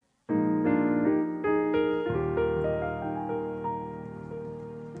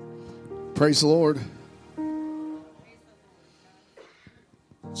Praise the Lord.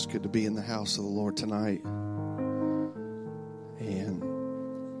 It's good to be in the house of the Lord tonight. And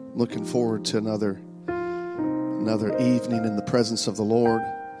looking forward to another evening in the presence of the Lord.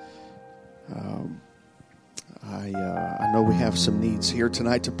 I know we have some needs here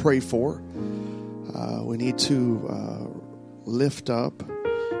tonight to pray for. We need to lift up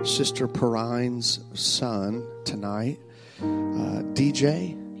Sister Perine's son tonight.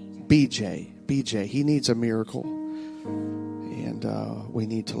 BJ, he needs a miracle. And we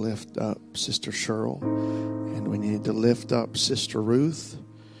need to lift up Sister Cheryl. And we need to lift up Sister Ruth.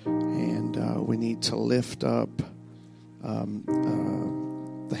 And we need to lift up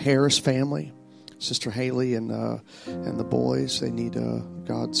the Harris family. Sister Haley and the boys. They need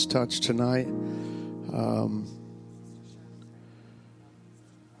God's touch tonight.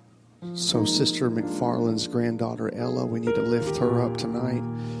 So Sister McFarland's granddaughter Ella, we need to lift her up tonight.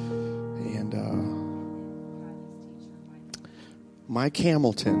 And Mike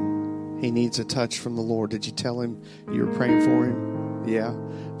Hamilton, he needs a touch from the Lord. Did you tell him you were praying for him? Yeah.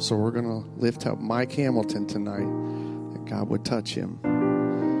 So we're going to lift up Mike Hamilton tonight, that God would touch him.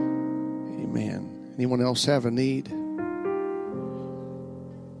 Amen. Anyone else have a need?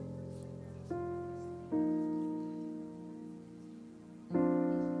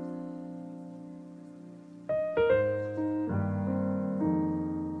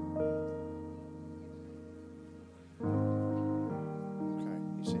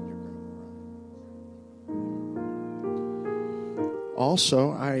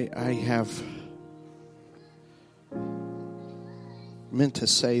 Also, I have meant to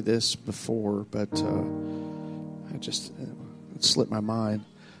say this before, but it slipped my mind.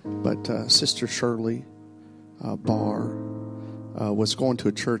 But Sister Shirley Barr was going to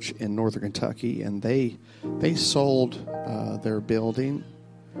a church in northern Kentucky, and they sold their building,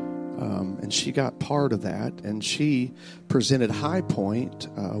 and she got part of that, and she presented High Point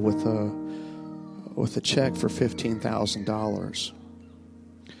with a check for $15,000.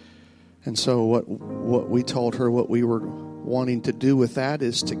 And so what we told her, what we were wanting to do with that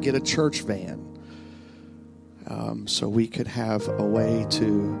is to get a church van, so we could have a way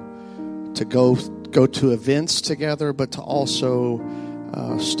to go to events together, but to also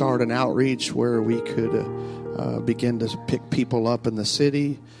start an outreach where we could begin to pick people up in the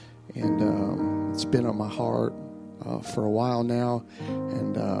city. And it's been on my heart for a while now.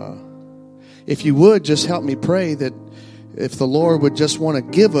 And if you would just help me pray that if the Lord would just want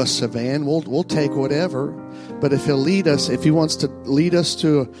to give us a van, we'll take whatever. But if He'll lead us, if He wants to lead us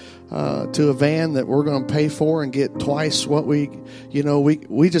to a van that we're going to pay for and get twice what we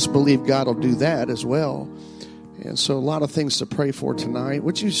just believe God will do that as well. And so a lot of things to pray for tonight.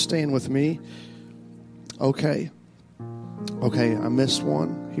 Would you stand with me? Okay, I missed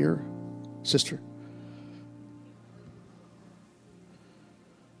one here, sister.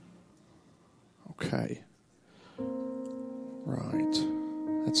 Okay. Right.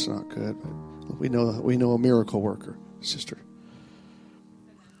 That's not good. We know a miracle worker, sister.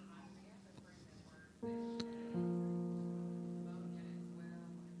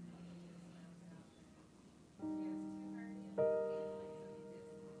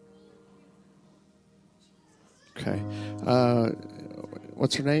 Okay.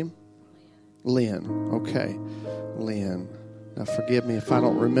 What's her name? Lynn. Okay. Lynn. Now forgive me if I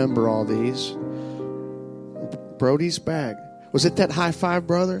don't remember all these. Brody's bag. Was it that high five,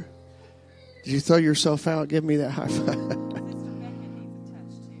 brother? Did you throw yourself out? Give me that high five.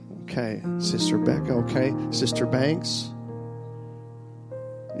 Okay. Sister Becca. Okay. Sister Banks.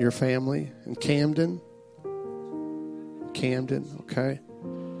 Your family. And Camden. Okay.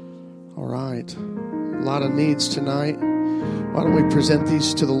 All right. A lot of needs tonight. Why don't we present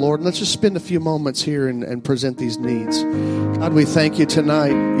these to the Lord? Let's just spend a few moments here and present these needs. God, we thank you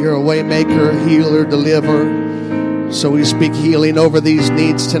tonight. You're a way maker, healer, deliverer. So we speak healing over these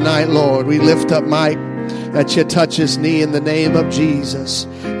needs tonight, Lord. We lift up Mike, that you touch his knee in the name of Jesus.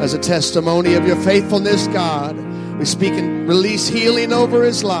 As a testimony of your faithfulness, God, we speak and release healing over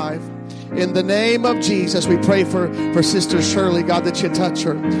his life. In the name of Jesus, we pray for Sister Shirley, God, that you touch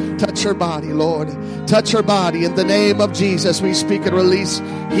her body, Lord. Touch her body. In the name of Jesus, we speak and release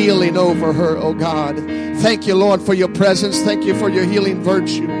healing over her, oh God. Thank you, Lord, for your presence. Thank you for your healing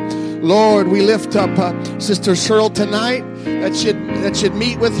virtue. Lord, we lift up Sister Cheryl tonight, that you'd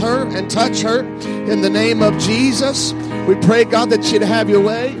meet with her and touch her in the name of Jesus. We pray, God, that you'd have your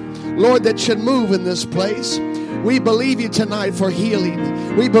way. Lord, that you'd move in this place. We believe you tonight for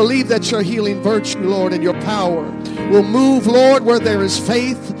healing. We believe that your healing virtue, Lord, and your power will move, Lord, where there is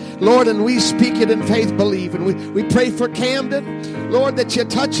faith, Lord, and we speak it in faith, believe. And we pray for Camden, Lord, that you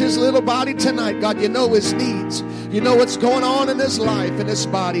touch his little body tonight. God, you know his needs. You know what's going on in his life, in his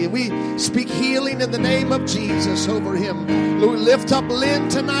body. And we speak healing in the name of Jesus over him. Lord, lift up Lynn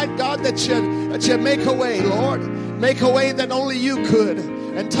tonight, God, that you make a way, Lord. Make a way that only you could.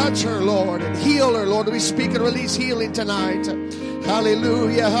 And touch her, Lord, and heal her, Lord. We speak and release healing tonight.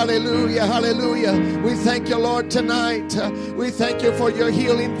 Hallelujah, hallelujah, hallelujah. We thank you, Lord, tonight. We thank you for your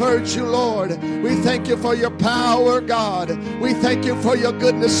healing virtue, Lord. We thank you for your power, God. We thank you for your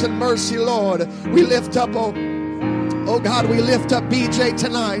goodness and mercy, Lord. We lift up, oh God, we lift up BJ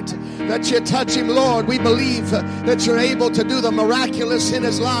tonight, that you touch him, Lord. We believe that you're able to do the miraculous in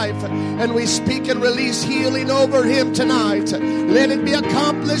his life, and we speak and release healing over him tonight. Let it be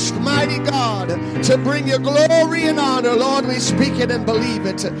accomplished, mighty God, to bring you glory and honor, Lord. We speak it and believe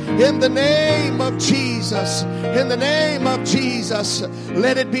it in the name of Jesus. In the name of Jesus,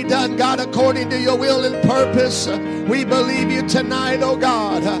 let it be done, God, according to your will and purpose. We believe you tonight, oh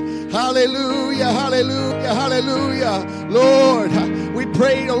God. Hallelujah, hallelujah, hallelujah. Lord, we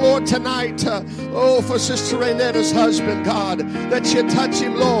pray, oh Lord, tonight, for Sister Renetta's husband, God, that you touch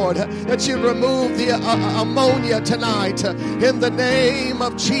him, Lord, that you remove the ammonia tonight. In the name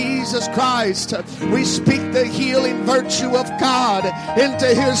of Jesus Christ, we speak the healing virtue of God into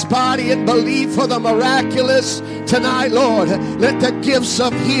his body and believe for the miraculous tonight, Lord. Let the gifts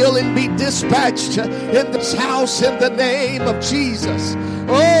of healing be dispatched in this house in the name of Jesus.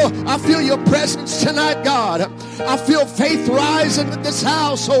 Oh, I feel your presence tonight, God. I feel faith rising in this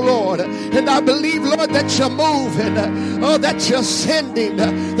house, oh Lord. And I believe, Lord, that you're moving, that you're sending,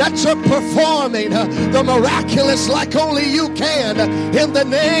 that you're performing the miraculous like only you can. In the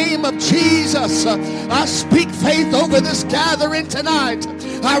name of Jesus, I speak faith over this gathering tonight.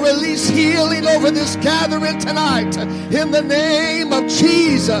 I release healing over this gathering tonight. In the name of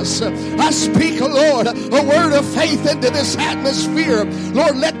Jesus, I speak, Lord, a word of faith into this atmosphere.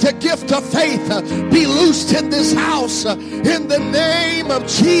 Lord, let the gift of faith be loosed in this house. In the name of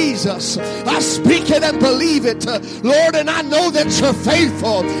Jesus, I speak it and believe it, Lord, and I know that you're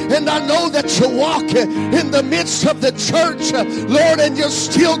faithful, and I know that you walk in the midst of the church, Lord, and you're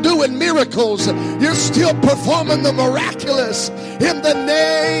still doing miracles. You're still performing the miraculous. In the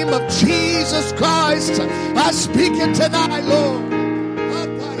name of Jesus Christ, I speak it tonight, Lord.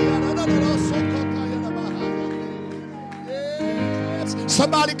 Yes.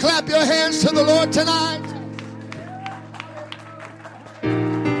 Somebody clap your hands to the Lord tonight.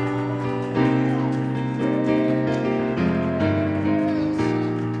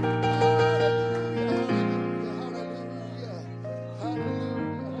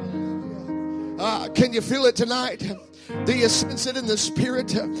 Can you feel it tonight? Do you sense it in the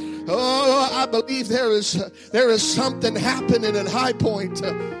spirit? Oh, I believe there is something happening at High Point.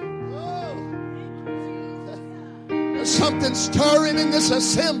 There's something stirring in this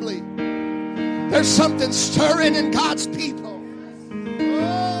assembly. There's something stirring in God's people.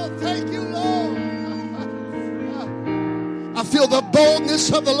 Oh, thank you, Lord. I feel the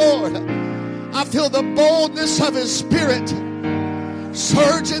boldness of the Lord. I feel the boldness of His Spirit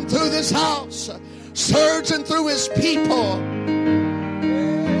surging through this house, surging through His people.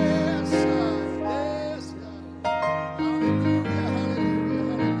 Yes, yes, hallelujah, hallelujah.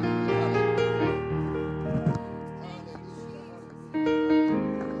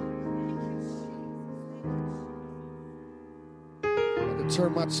 I had to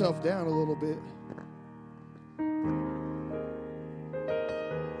turn myself down a little bit.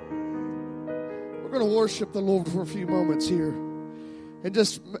 We're going to worship the Lord for a few moments here. And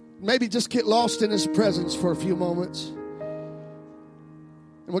maybe just get lost in His presence for a few moments.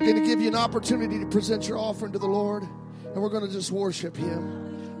 And we're going to give you an opportunity to present your offering to the Lord. And we're going to just worship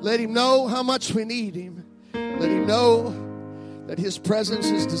Him. Let Him know how much we need Him. Let Him know that His presence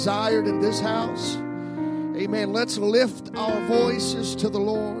is desired in this house. Amen. Let's lift our voices to the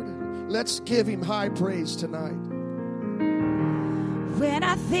Lord. Let's give Him high praise tonight. When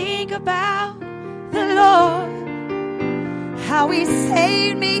I think about the Lord, how He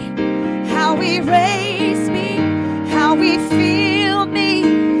saved me, how He raised me, how He filled me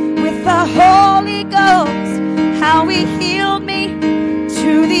with the Holy Ghost, how He healed me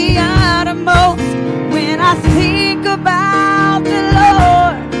to the uttermost. When I think about the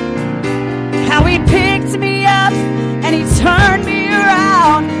Lord, how He picked me up and He turned me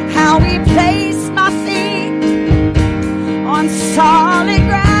around, how He placed my feet on solid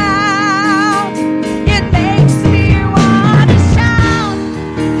ground.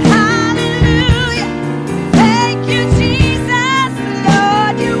 Thank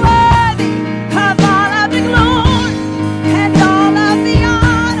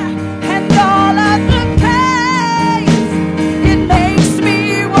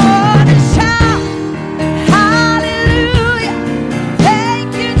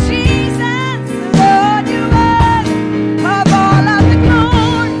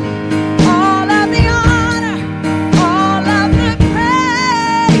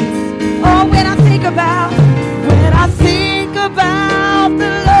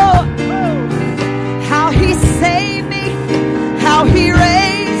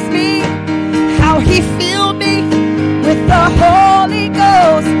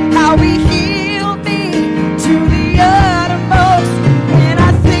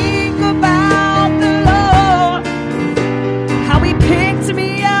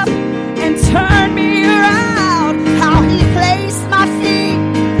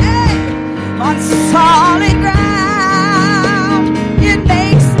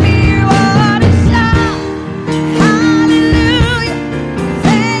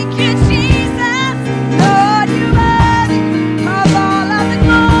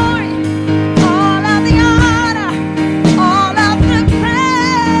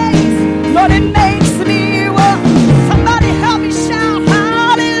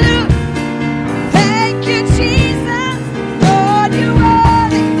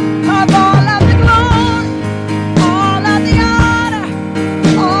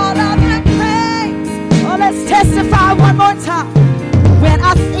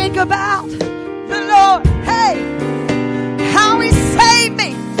I think about the Lord, hey, how He saved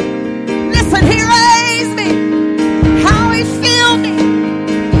me. Listen, He raised me. How He filled me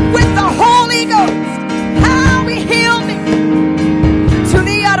with the Holy Ghost. How He healed me to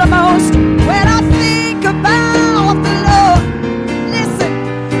the uttermost. When I think about the Lord, listen,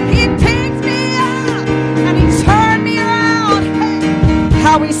 He picked me up and He turned me around. Hey,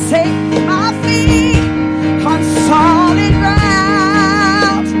 how He saved my feet on solid ground.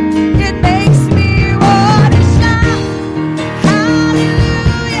 It makes me want to shout,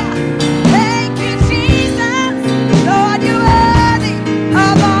 hallelujah. Thank you, Jesus. Lord, you're worthy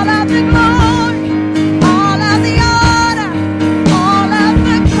of all of the glory, all of the honor, all of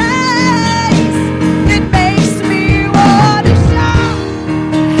the praise. It makes me want to shout,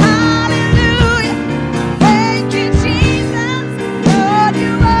 hallelujah. Thank you, Jesus. Lord,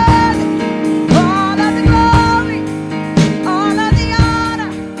 you're worthy of all of the glory, all of the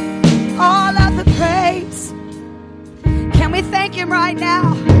honor, all of the praise. Can we thank Him right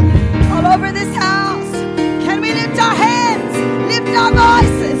now? All over this house. Can we lift our hands, lift our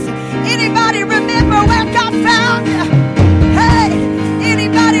voices? Anybody remember where God found you? Hey,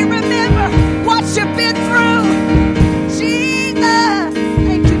 anybody remember what you've been through? Jesus,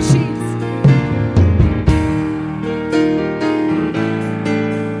 thank you, Jesus.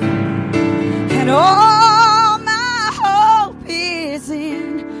 And all my hope is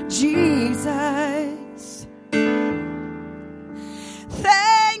in Jesus.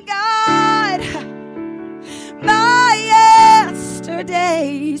 Thank God my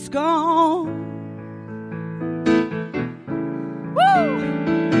yesterday's gone. Woo!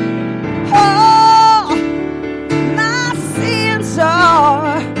 Oh, my sins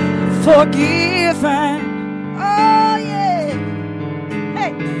are forgiven. Oh, yeah.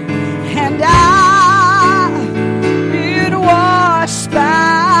 Hey. And I've been washed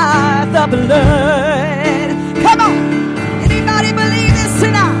by the blood. Come on. Anybody believe this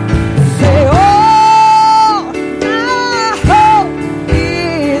tonight? Say, oh, my hope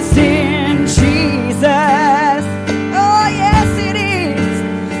is in Jesus. Oh, yes, it is.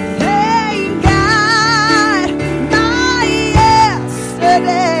 Thank God my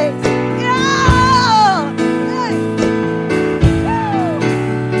yesterday. Yeah. Hey. Woo.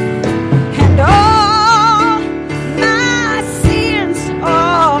 And all my sins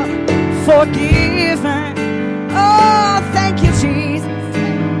are forgiven. Oh, thank you, Jesus.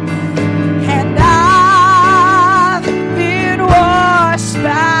 And I've been washed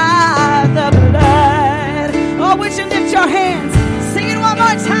by the blood. Oh, would you lift your hands? Sing it one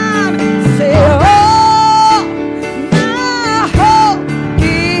more time. Say, oh, my hope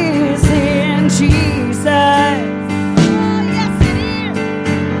is in Jesus. Oh, yes, it is.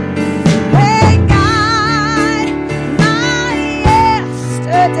 Thank God my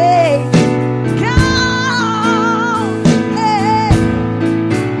yesterday gone. Hey.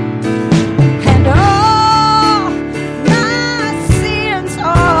 And all my sins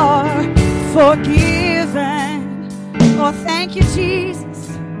are forgiven. Oh, thank you, Jesus.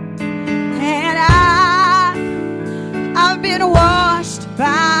 And I've been washed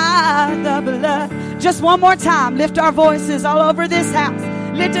by the blood. Just one more time. Lift our voices all over this house.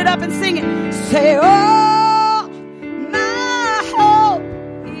 Lift it up and sing it. Say, oh, my hope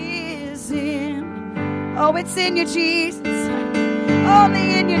is in. Oh, it's in you, Jesus.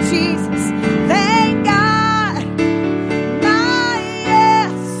 Only in you, Jesus. Thank God my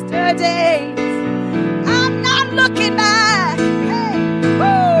yesterdays. I'm not looking back. Hey,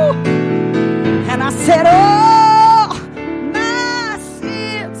 woo. And I said, oh, my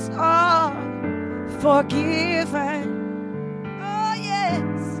sins are forgiven. Oh,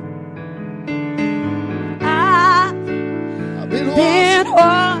 yes. I've been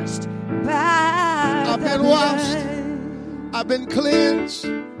washed by I've the been blood. washed. I've been cleansed.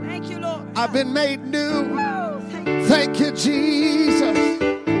 Thank you, Lord. I've been made new. Oh, thank you. Thank you, Jesus.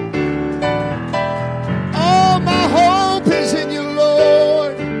 All my hope is in you,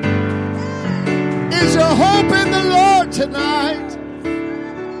 Lord. Is your hope in the Lord tonight?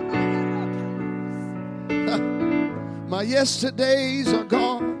 My yesterdays are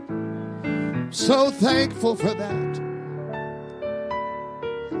gone. So thankful for that.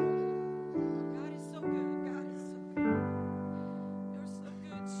 God is so good. God is so good. You're so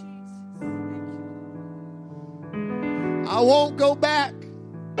good, Jesus. Thank you. I won't go back.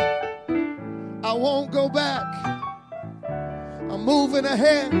 I won't go back. I'm moving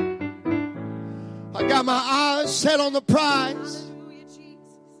ahead. I got my eyes set on the prize. Hallelujah,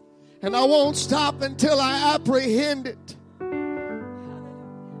 Jesus. And I won't stop until I apprehend it.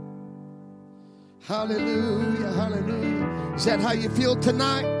 Hallelujah. Hallelujah, hallelujah. Is that how you feel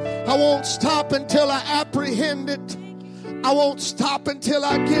tonight? I won't stop until I apprehend it. I won't stop until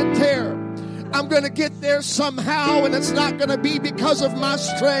I get there. I'm going to get there somehow, and it's not going to be because of my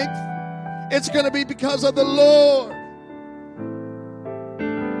strength. It's going to be because of the Lord.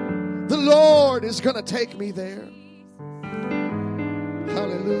 The Lord is going to take me there.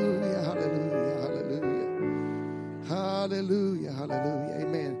 Hallelujah, hallelujah, hallelujah. Hallelujah, hallelujah.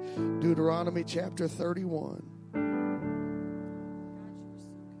 Amen. Deuteronomy chapter 31.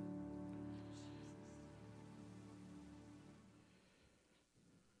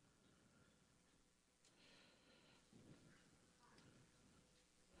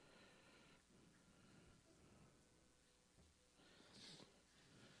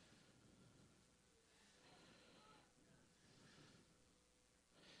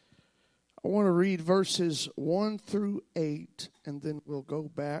 I want to read verses 1 through 8, and then we'll go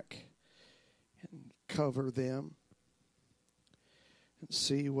back and cover them and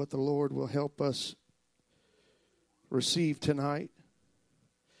see what the Lord will help us receive tonight.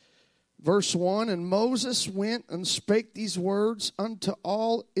 Verse 1, and Moses went and spake these words unto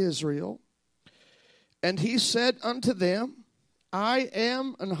all Israel, and he said unto them, I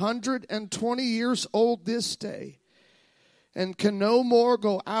am 120 years old this day, and can no more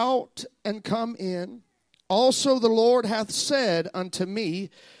go out and come in. Also the Lord hath said unto me,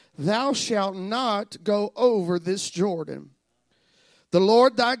 thou shalt not go over this Jordan. The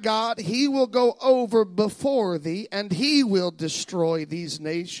Lord thy God, he will go over before thee, and he will destroy these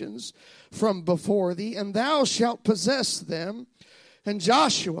nations from before thee, and thou shalt possess them. And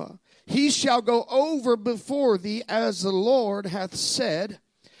Joshua, he shall go over before thee as the Lord hath said,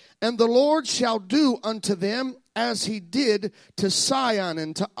 and the Lord shall do unto them as he did to Sihon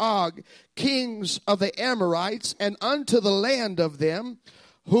and to Og, kings of the Amorites, and unto the land of them,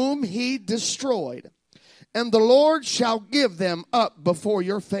 whom he destroyed. And the Lord shall give them up before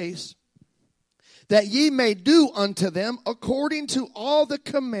your face, that ye may do unto them according to all the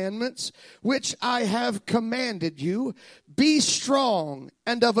commandments which I have commanded you. Be strong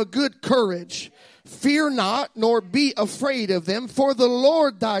and of a good courage. Fear not, nor be afraid of them, for the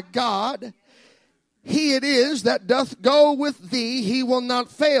Lord thy God, he it is that doth go with thee. He will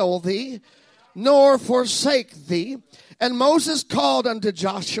not fail thee, nor forsake thee. And Moses called unto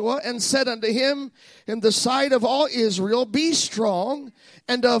Joshua and said unto him in the sight of all Israel, be strong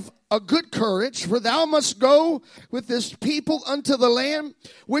and of a good courage, for thou must go with this people unto the land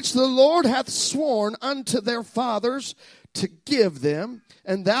which the Lord hath sworn unto their fathers to give them,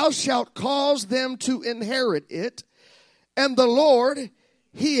 and thou shalt cause them to inherit it. And the Lord,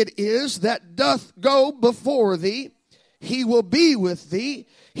 he it is that doth go before thee. He will be with thee.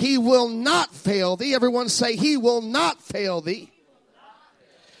 He will not fail thee. Everyone say, he will not fail thee.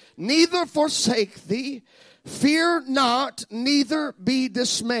 Neither forsake thee. Fear not, neither be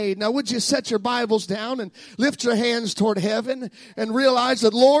dismayed. Now, would you set your Bibles down and lift your hands toward heaven and realize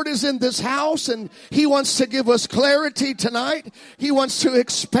that Lord is in this house and he wants to give us clarity tonight. He wants to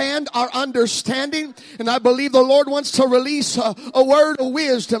expand our understanding. And I believe the Lord wants to release a word of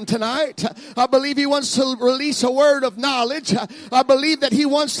wisdom tonight. I believe he wants to release a word of knowledge. I believe that he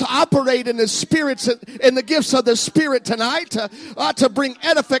wants to operate in the spirits, in the gifts of the Spirit tonight to bring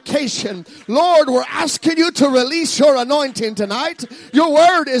edification. Lord, we're asking you to release your anointing tonight. Your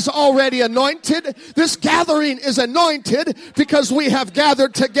word is already anointed. This gathering is anointed because we have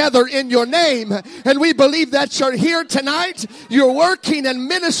gathered together in your name. And we believe that you're here tonight. You're working and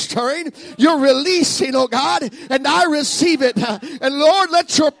ministering. You're releasing, oh God, and I receive it. And Lord,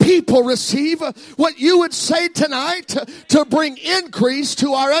 let your people receive what you would say tonight to bring increase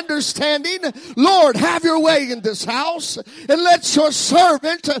to our understanding. Lord, have your way in this house and let your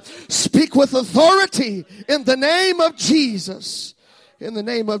servant speak with authority. In the name of Jesus. In the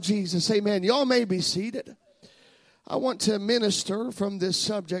name of Jesus. Amen. Y'all may be seated. I want to minister from this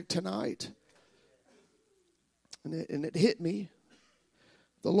subject tonight. And it hit me.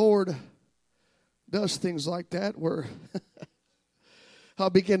 The Lord does things like that where I'll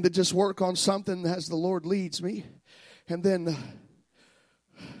begin to just work on something as the Lord leads me. And then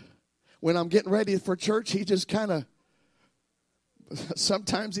when I'm getting ready for church, he just kind of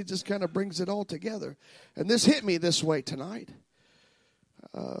sometimes he just kind of brings it all together. And this hit me this way tonight.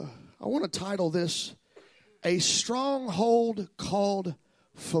 I want to title this, A Stronghold Called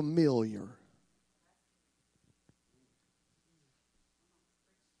Familiar.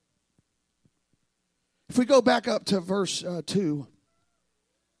 If we go back up to verse 2.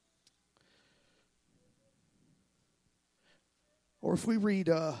 Or if we read,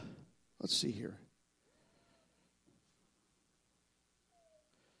 let's see here.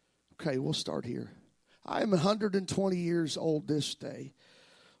 Okay, we'll start here. I'm 120 years old this day.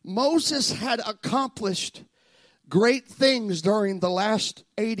 Moses had accomplished great things during the last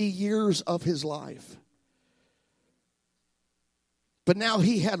 80 years of his life. But now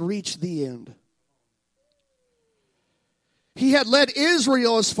he had reached the end. He had led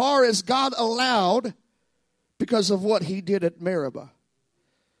Israel as far as God allowed because of what he did at Meribah.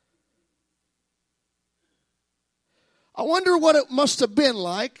 I wonder what it must have been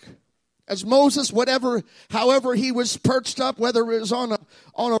like as Moses, however he was perched up, whether it was on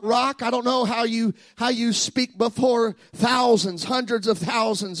a rock. I don't know how you speak before thousands, hundreds of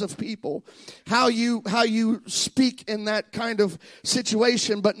thousands of people, how you speak in that kind of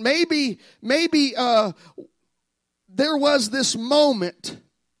situation. But maybe there was this moment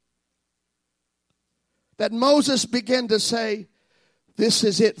that Moses began to say, "This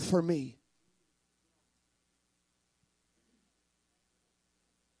is it for me."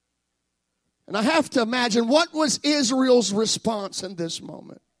 And I have to imagine, what was Israel's response in this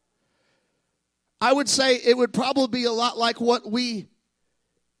moment? I would say it would probably be a lot like what we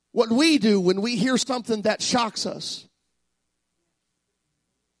do when we hear something that shocks us.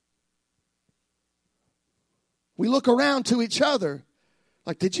 We look around to each other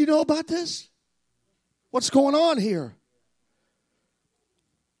like, "Did you know about this? What's going on here?"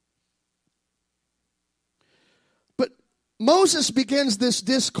 But Moses begins this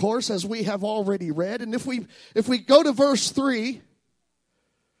discourse, as we have already read. And if we go to verse 3,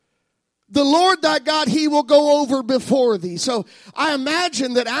 "The Lord thy God, he will go over before thee." So I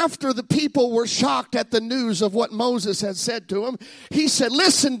imagine that after the people were shocked at the news of what Moses had said to him, he said,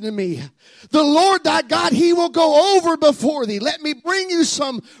 "Listen to me. The Lord thy God, he will go over before thee. Let me bring you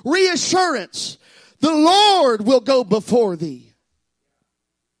some reassurance. The Lord will go before thee.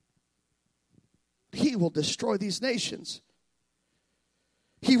 He will destroy these nations."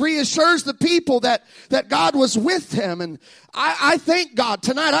 He reassures the people that God was with him. And I thank God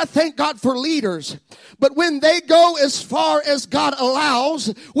tonight. I thank God for leaders. But when they go as far as God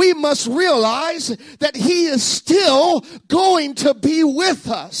allows, we must realize that he is still going to be with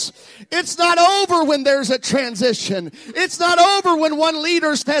us. It's not over when there's a transition. It's not over when one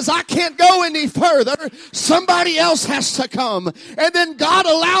leader says, "I can't go any further." Somebody else has to come. And then God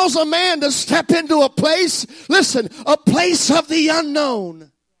allows a man to step into a place, listen, a place of the unknown.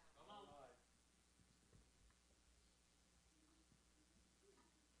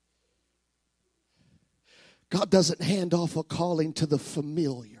 God doesn't hand off a calling to the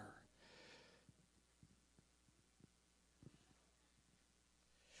familiar.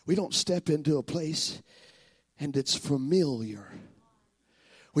 We don't step into a place and it's familiar.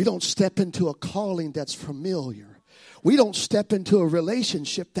 We don't step into a calling that's familiar. We don't step into a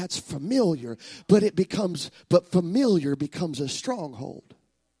relationship that's familiar, but familiar becomes a stronghold.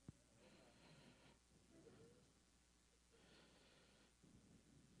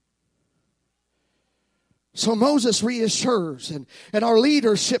 So Moses reassures, and our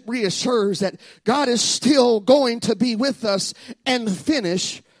leadership reassures that God is still going to be with us and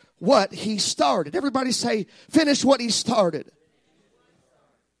finish what he started. Everybody say, finish what he started.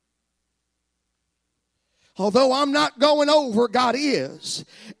 Although I'm not going over, God is.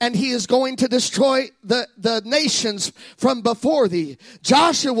 And he is going to destroy the nations from before thee.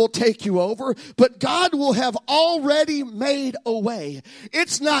 Joshua will take you over, but God will have already made a way.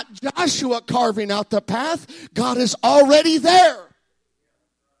 It's not Joshua carving out the path. God is already there.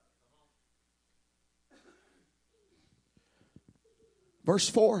 Verse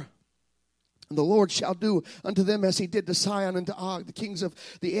 4. And the Lord shall do unto them as he did to Sihon and to Og, the kings of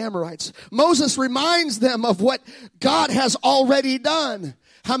the Amorites. Moses reminds them of what God has already done.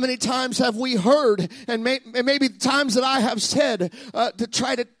 How many times have we heard, and maybe times that I have said, to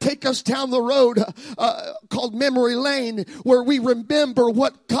try to take us down the road called memory lane, where we remember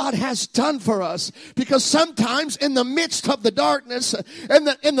what God has done for us. Because sometimes in the midst of the darkness,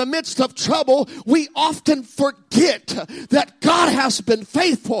 in the midst of trouble, we often forget that God has been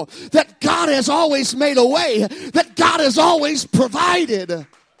faithful, that God has always made a way, that God has always provided.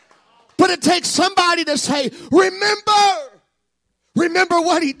 But it takes somebody to say, Remember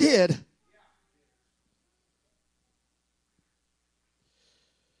what he did.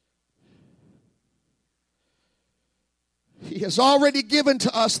 He has already given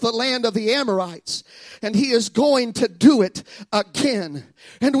to us the land of the Amorites, and he is going to do it again.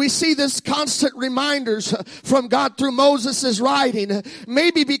 And we see this constant reminders from God through Moses' writing,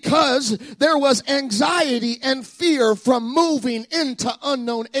 maybe because there was anxiety and fear from moving into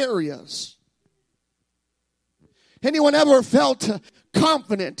unknown areas. Anyone ever felt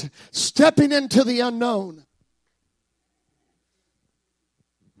confident stepping into the unknown?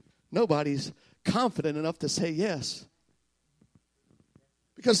 Nobody's confident enough to say yes.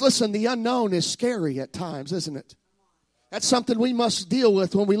 Because listen, the unknown is scary at times, isn't it? That's something we must deal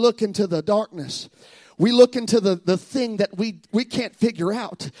with when we look into the darkness. We look into the thing that we can't figure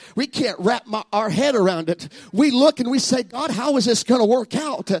out. We can't wrap our head around it. We look and we say, God, how is this going to work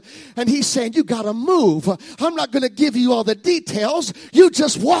out? And he's saying, you got to move. I'm not going to give you all the details. You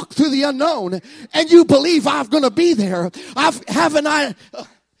just walk through the unknown and you believe I'm going to be there.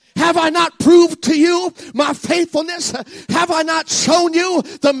 Have I not proved to you my faithfulness? Have I not shown you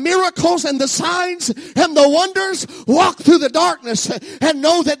the miracles and the signs and the wonders? Walk through the darkness and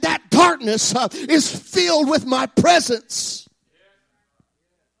know that that darkness is filled with my presence.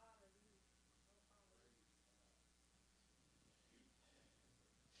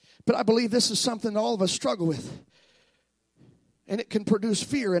 But I believe this is something all of us struggle with. And it can produce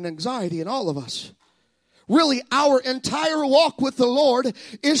fear and anxiety in all of us. Really, our entire walk with the Lord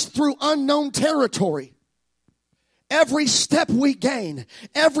is through unknown territory. Every step we gain,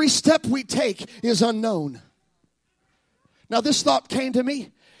 every step we take is unknown. Now, this thought came to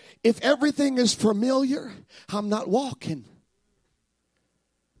me. If everything is familiar, I'm not walking.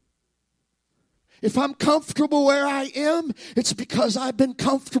 If I'm comfortable where I am, it's because I've been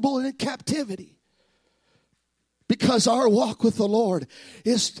comfortable in captivity. Because our walk with the Lord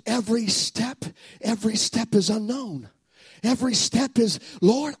is every step is unknown. Every step is,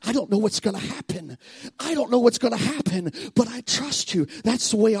 Lord, I don't know what's going to happen. I don't know what's going to happen, but I trust you.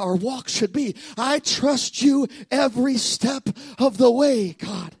 That's the way our walk should be. I trust you every step of the way,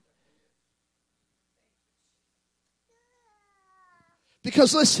 God.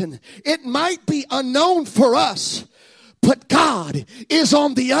 Because listen, it might be unknown for us, but God is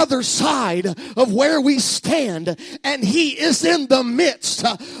on the other side of where we stand, and he is in the midst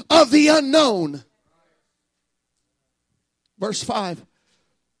of the unknown. Verse 5.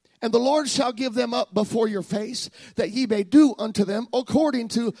 And the Lord shall give them up before your face, that ye may do unto them according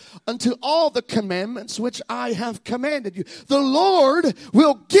to unto all the commandments which I have commanded you. The Lord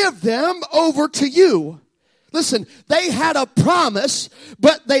will give them over to you. Listen, they had a promise,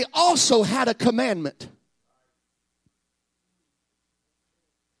 but they also had a commandment.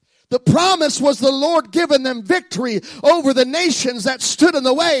 The promise was the Lord giving them victory over the nations that stood in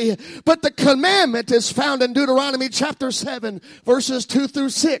the way. But the commandment is found in Deuteronomy chapter 7, verses 2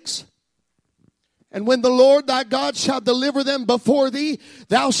 through 6. And when the Lord thy God shall deliver them before thee,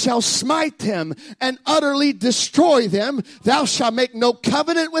 thou shalt smite them and utterly destroy them. Thou shalt make no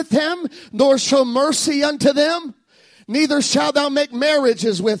covenant with them, nor show mercy unto them. Neither shalt thou make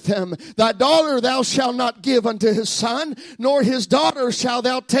marriages with him. Thy daughter thou shalt not give unto his son, nor his daughter shalt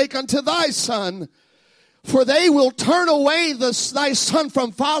thou take unto thy son. For they will turn away thy son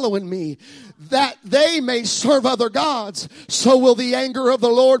from following me, that they may serve other gods. So will the anger of the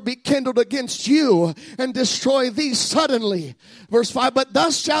Lord be kindled against you, and destroy thee suddenly. Verse 5, but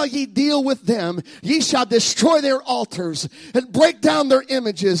thus shall ye deal with them. Ye shall destroy their altars, and break down their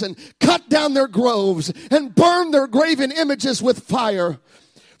images, and cut down their groves, and burn their graven images with fire.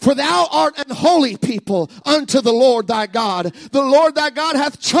 For thou art an holy people unto the Lord thy God. The Lord thy God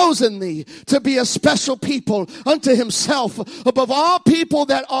hath chosen thee to be a special people unto himself above all people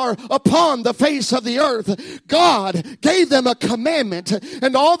that are upon the face of the earth. God gave them a commandment,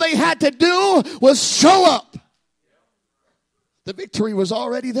 and all they had to do was show up. The victory was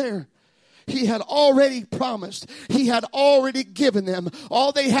already there. He had already promised. He had already given them.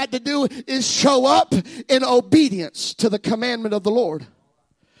 All they had to do is show up in obedience to the commandment of the Lord.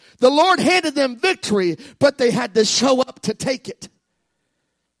 The Lord handed them victory, but they had to show up to take it.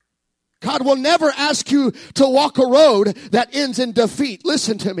 God will never ask you to walk a road that ends in defeat.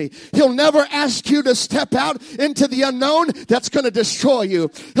 Listen to me. He'll never ask you to step out into the unknown that's going to destroy you.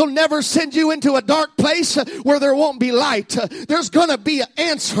 He'll never send you into a dark place where there won't be light. There's going to be an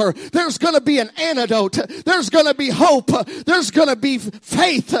answer. There's going to be an antidote. There's going to be hope. There's going to be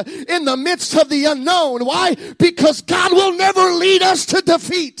faith in the midst of the unknown. Why? Because God will never lead us to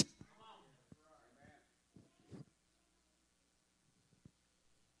defeat.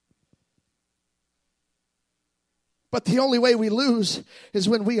 But the only way we lose is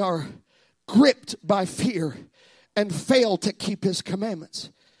when we are gripped by fear and fail to keep his commandments.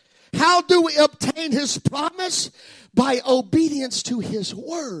 How do we obtain his promise? By obedience to his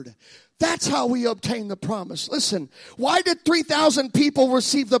word. That's how we obtain the promise. Listen, why did 3,000 people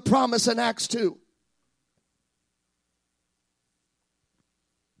receive the promise in Acts 2?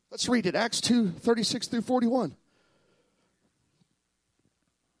 Let's read it. Acts 2, 36 through 41.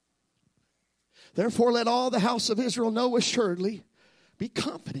 Therefore, let all the house of Israel know assuredly, be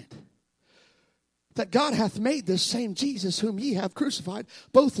confident, that God hath made this same Jesus whom ye have crucified,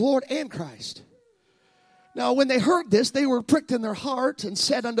 both Lord and Christ. Now, when they heard this, they were pricked in their heart and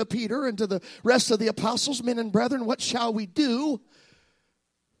said unto Peter and to the rest of the apostles, Men and brethren, what shall we do?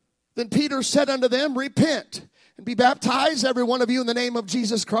 Then Peter said unto them, Repent and be baptized, every one of you, in the name of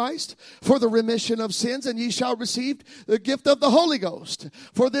Jesus Christ, for the remission of sins, and ye shall receive the gift of the Holy Ghost.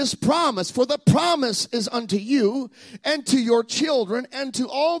 For the promise is unto you, and to your children, and to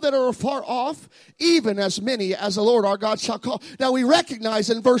all that are afar off, even as many as the Lord our God shall call. Now we recognize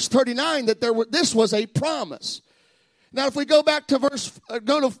in verse 39 that this was a promise. Now if we go back to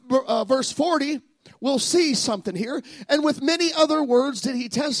verse 40, we'll see something here. And with many other words did he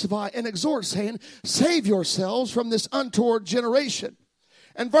testify and exhort, saying, Save yourselves from this untoward generation.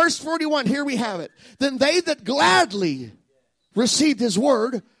 And verse 41, here we have it. Then they that gladly received his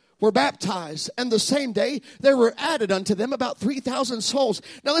word were baptized. And the same day there were added unto them about 3,000 souls.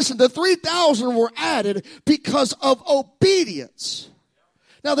 Now listen, the 3,000 were added because of obedience.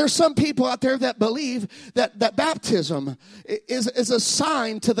 Now, there's some people out there that believe that baptism is a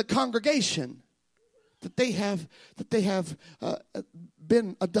sign to the congregation that they have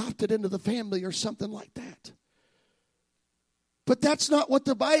been adopted into the family or something like that. But that's not what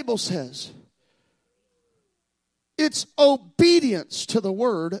the Bible says. It's obedience to the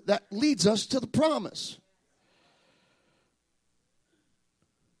word that leads us to the promise.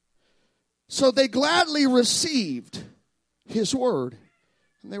 So they gladly received his word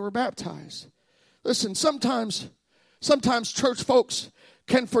and they were baptized. Listen, sometimes church folks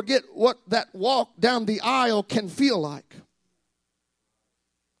can forget what that walk down the aisle can feel like.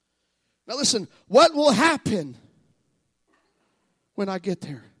 Now listen, what will happen when I get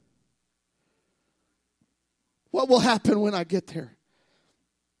there? What will happen when I get there?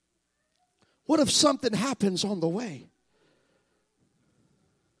 What if something happens on the way?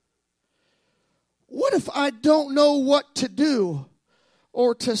 What if I don't know what to do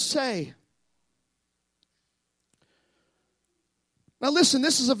or to say? Now listen,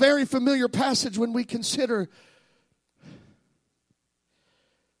 this is a very familiar passage when we consider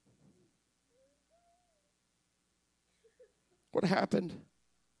what happened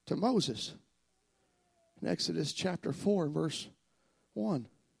to Moses in Exodus chapter 4 and verse 1.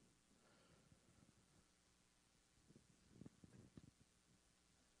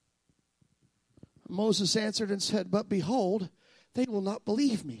 Moses answered and said, But behold, they will not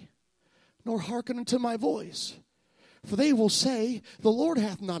believe me, nor hearken unto my voice. For they will say, The Lord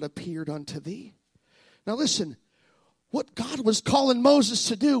hath not appeared unto thee. Now listen, what God was calling Moses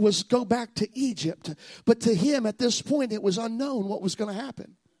to do was go back to Egypt. But to him at this point it was unknown what was going to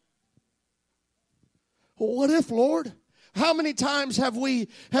happen. Well, what if, Lord? How many times have we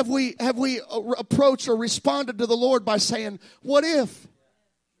approached or responded to the Lord by saying, What if?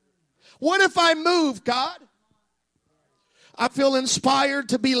 What if I move, God? I feel inspired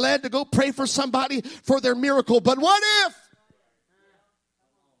to be led to go pray for somebody for their miracle. But what if?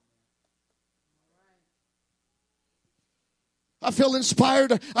 I feel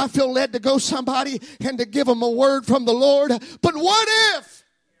inspired. I feel led to go somebody and to give them a word from the Lord. But what if?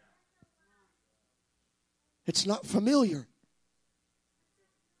 It's not familiar.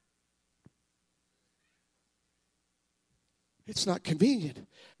 It's not convenient.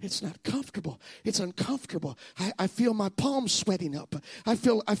 It's not comfortable. It's uncomfortable. I feel my palms sweating up. I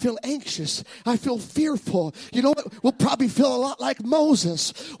feel anxious. I feel fearful. You know what? We'll probably feel a lot like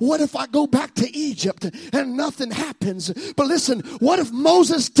Moses. What if I go back to Egypt and nothing happens? But listen, what if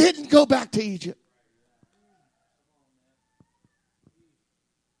Moses didn't go back to Egypt?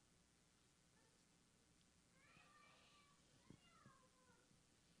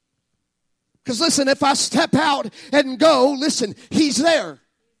 Because listen, if I step out and go, listen, he's there.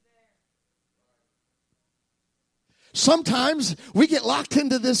 Sometimes we get locked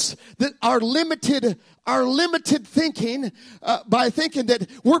into this, that our limited thinking by thinking that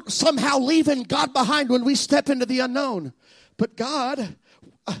we're somehow leaving God behind when we step into the unknown. But God,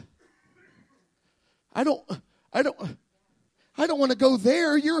 I don't want to go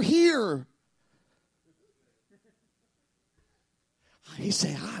there. You're here. He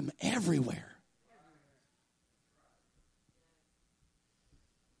said, I'm everywhere.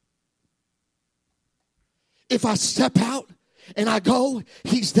 If I step out and I go,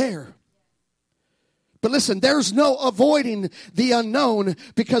 he's there. But listen, there's no avoiding the unknown,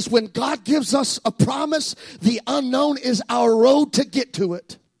 because when God gives us a promise, the unknown is our road to get to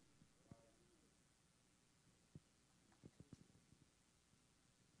it.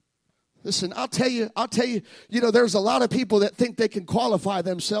 Listen, I'll tell you, there's a lot of people that think they can qualify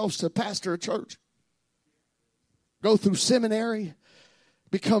themselves to pastor a church. Go through seminary,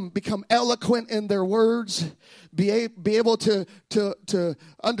 become eloquent in their words, be able to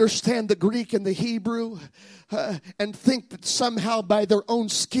understand the Greek and the Hebrew, and think that somehow by their own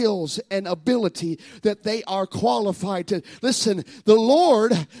skills and ability that they are qualified to. Listen, the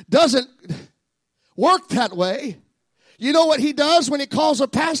Lord doesn't work that way. You know what he does when he calls a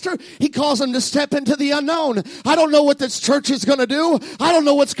pastor? He calls him to step into the unknown. I don't know what this church is going to do. I don't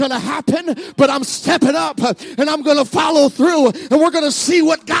know what's going to happen, but I'm stepping up and I'm going to follow through, and we're going to see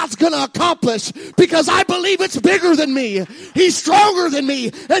what God's going to accomplish, because I believe it's bigger than me. He's stronger than me,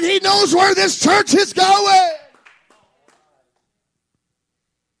 and he knows where this church is going.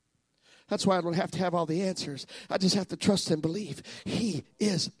 That's why I don't have to have all the answers. I just have to trust and believe he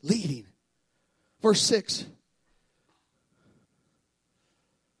is leading. Verse 6.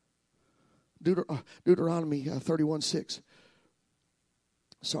 Deuteronomy 31:6.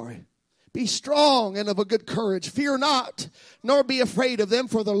 Sorry. Be strong and of a good courage. Fear not, nor be afraid of them.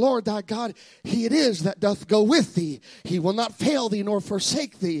 For the Lord thy God, he it is that doth go with thee. He will not fail thee nor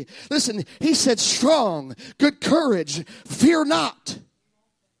forsake thee. Listen, he said strong, good courage. Fear not,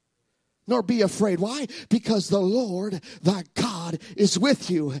 nor be afraid. Why? Because the Lord thy God is with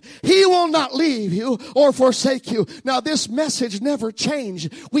you. He will not leave you or forsake you. Now this message never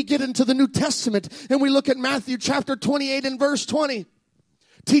changed. We get into the New Testament and we look at Matthew chapter 28 and verse 20.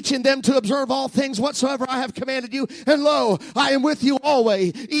 Teaching them to observe all things whatsoever I have commanded you. And lo, I am with you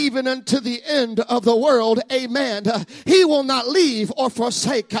always, even unto the end of the world. Amen. He will not leave or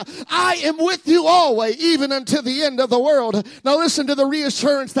forsake. I am with you always, even unto the end of the world. Now listen to the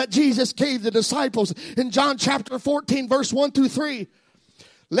reassurance that Jesus gave the disciples in John chapter 14, verse 1 through 3.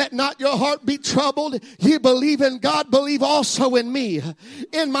 Let not your heart be troubled. Ye believe in God, believe also in me.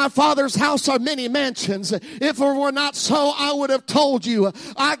 In my Father's house are many mansions. If it were not so, I would have told you.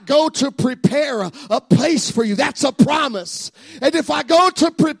 I go to prepare a place for you. That's a promise. And if I go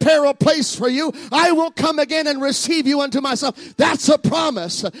to prepare a place for you, I will come again and receive you unto myself. That's a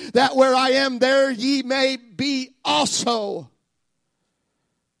promise. That where I am, there ye may be also.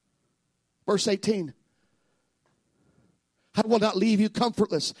 Verse 18. I will not leave you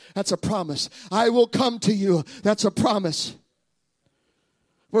comfortless. That's a promise. I will come to you. That's a promise.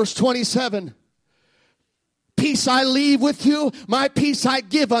 Verse 27. Peace I leave with you, my peace I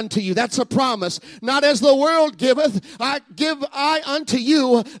give unto you. That's a promise. Not as the world giveth, I unto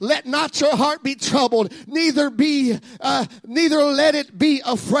you. Let not your heart be troubled, neither let it be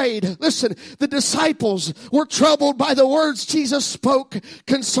afraid. Listen, the disciples were troubled by the words Jesus spoke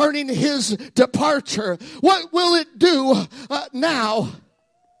concerning his departure. What will it do now?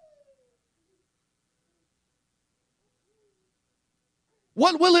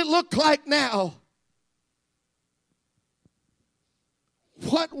 What will it look like now?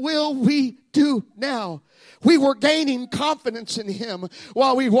 What will we do now? We were gaining confidence in him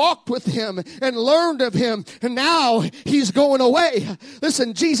while we walked with him and learned of him. And now he's going away.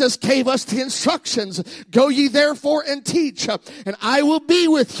 Listen, Jesus gave us the instructions. Go ye therefore and teach, and I will be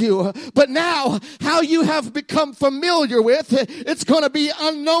with you. But now, how you have become familiar with, it's going to be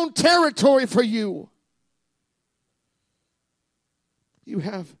unknown territory for you. You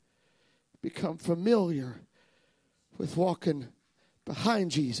have become familiar with walking behind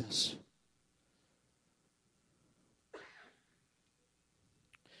Jesus.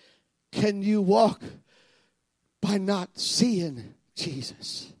 Can you walk by not seeing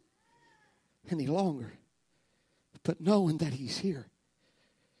Jesus any longer, but knowing that he's here?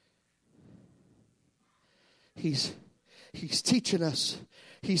 He's teaching us,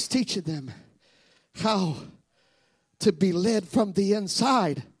 he's teaching them how to be led from the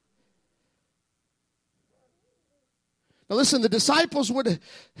inside. Now listen, the disciples would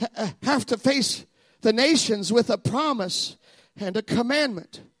have to face the nations with a promise and a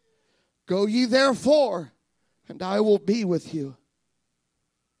commandment. Go ye therefore, and I will be with you.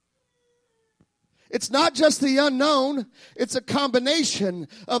 It's not just the unknown, it's a combination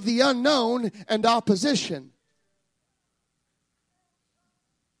of the unknown and opposition.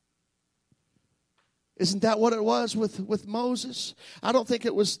 Isn't that what it was with Moses? I don't think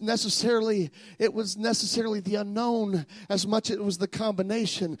it was necessarily the unknown as much as it was the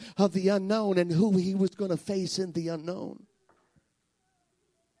combination of the unknown and who he was going to face in the unknown.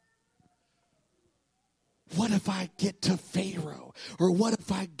 What if I get to Pharaoh? Or what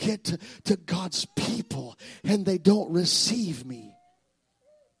if I get to God's people and they don't receive me?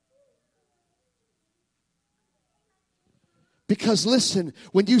 Because listen,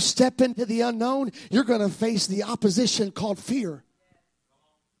 when you step into the unknown, you're going to face the opposition called fear.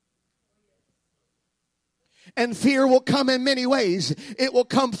 And fear will come in many ways. It will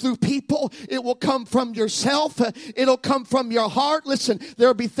come through people. It will come from yourself. It'll come from your heart. Listen,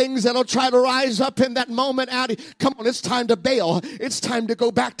 there'll be things that'll try to rise up in that moment out. Come on, it's time to bail. It's time to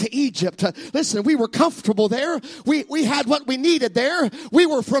go back to Egypt. Listen, we were comfortable there. We had what we needed there. We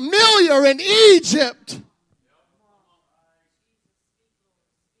were familiar in Egypt.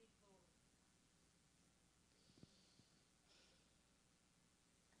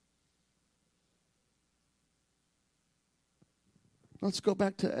 Let's go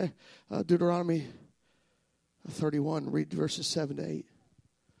back to Deuteronomy 31, read verses 7 to 8.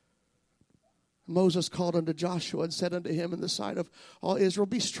 Moses called unto Joshua and said unto him in the sight of all Israel,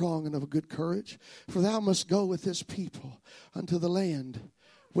 Be strong and of a good courage, for thou must go with this people unto the land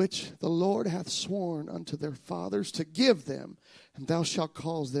which the Lord hath sworn unto their fathers to give them, and thou shalt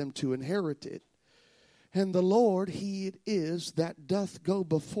cause them to inherit it. And the Lord, He it is that doth go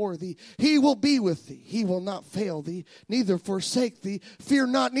before thee. He will be with thee. He will not fail thee, neither forsake thee. Fear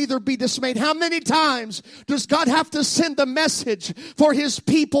not, neither be dismayed. How many times does God have to send the message for His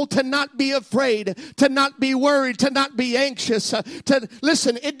people to not be afraid, to not be worried, to not be anxious?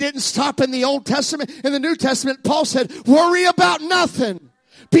 Listen, it didn't stop in the Old Testament. In the New Testament, Paul said, worry about nothing.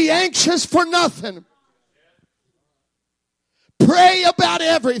 Be anxious for nothing. Pray about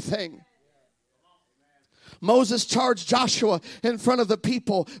everything. Moses charged Joshua in front of the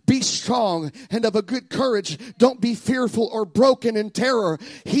people, Be strong and of a good courage. Don't be fearful or broken in terror.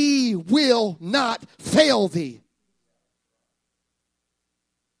 He will not fail thee.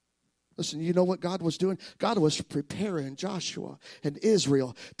 Listen, you know what God was doing? God was preparing Joshua and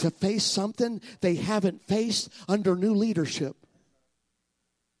Israel to face something they haven't faced under new leadership.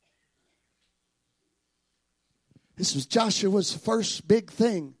 This was Joshua's first big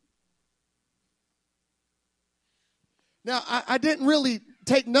thing. Now, I didn't really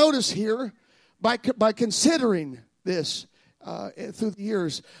take notice here by considering this through the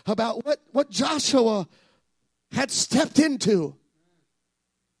years about what Joshua had stepped into.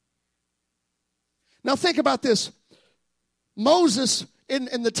 Now, think about this. Moses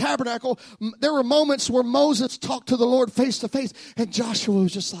in the tabernacle, there were moments where Moses talked to the Lord face to face, and Joshua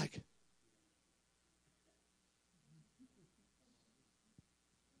was just like,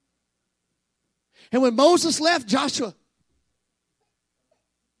 and when Moses left, Joshua,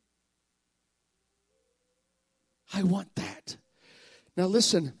 I want that. Now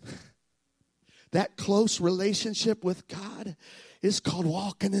listen, that close relationship with God is called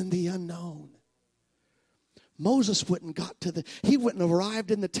walking in the unknown. Moses wouldn't have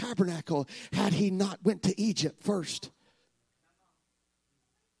arrived in the tabernacle had he not went to Egypt first.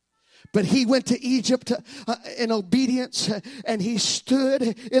 But he went to Egypt in obedience, and he stood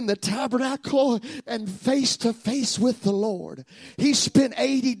in the tabernacle and face to face with the Lord. He spent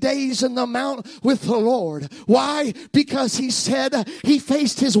 80 days in the mount with the Lord. Why? Because he said he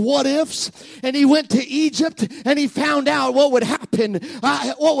faced his what ifs, and he went to Egypt and he found out what would happen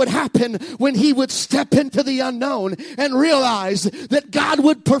when he would step into the unknown and realize that God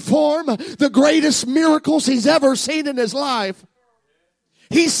would perform the greatest miracles he's ever seen in his life.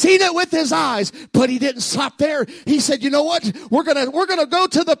 He's seen it with his eyes, but he didn't stop there. He said, you know what? We're gonna go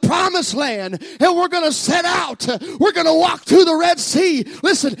to the promised land, and we're gonna set out. We're gonna walk through the Red Sea.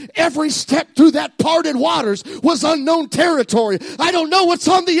 Listen, every step through that parted waters was unknown territory. I don't know what's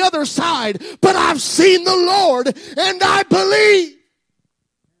on the other side, but I've seen the Lord, and I believe.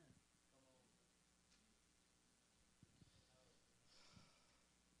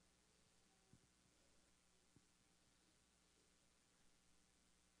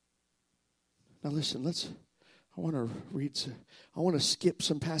 Now listen, I want to skip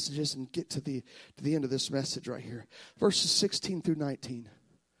some passages and get to the end of this message right here. Verses 16 through 19.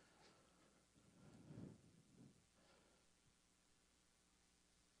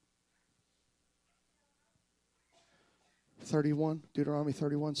 Deuteronomy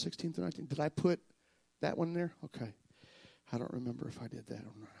 31, 16 through 19. Did I put that one there? Okay. I don't remember if I did that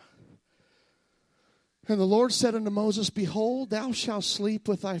or not. And the Lord said unto Moses, Behold, thou shalt sleep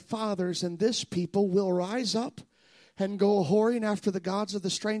with thy fathers, and this people will rise up and go whoring after the gods of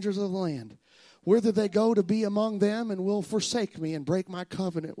the strangers of the land, whither they go to be among them, and will forsake me and break my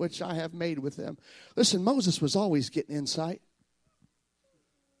covenant which I have made with them. Listen, Moses was always getting insight.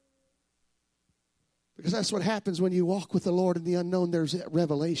 Because that's what happens when you walk with the Lord in the unknown. There's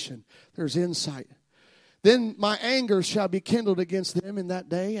revelation. There's insight. Then my anger shall be kindled against them in that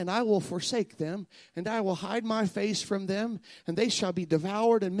day, and I will forsake them, and I will hide my face from them, and they shall be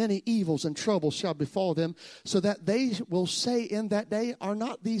devoured, and many evils and troubles shall befall them, so that they will say in that day, Are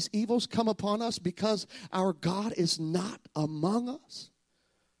not these evils come upon us because our God is not among us?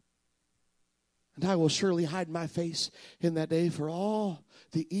 And I will surely hide my face in that day for all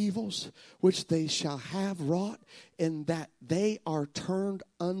the evils which they shall have wrought, in that they are turned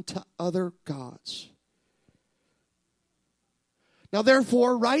unto other gods. Now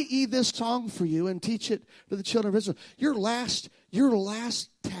therefore write ye this song for you, and teach it to the children of Israel. Your last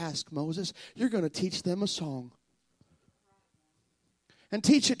task, Moses, you're going to teach them a song. And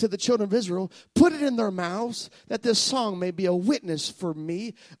teach it to the children of Israel. Put it in their mouths, that this song may be a witness for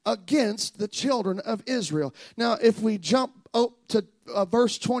me against the children of Israel. Now, if we jump up to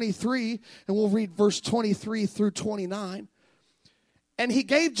verse 23, and we'll read verse 23 through 29. And he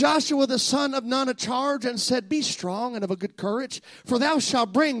gave Joshua the son of Nun a charge, and said, Be strong and of a good courage, for thou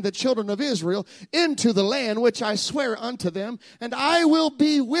shalt bring the children of Israel into the land which I swear unto them, and I will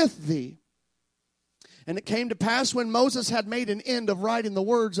be with thee. And it came to pass, when Moses had made an end of writing the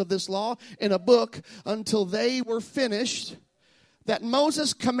words of this law in a book until they were finished, that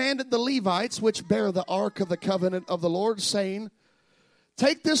Moses commanded the Levites, which bear the ark of the covenant of the Lord, saying,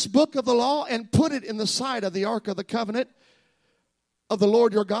 Take this book of the law and put it in the side of the ark of the covenant of the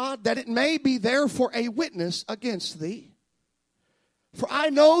Lord your God, that it may be there for a witness against thee. For I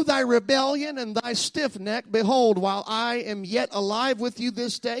know thy rebellion and thy stiff neck. Behold, while I am yet alive with you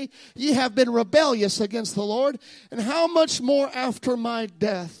this day, ye have been rebellious against the Lord. And how much more after my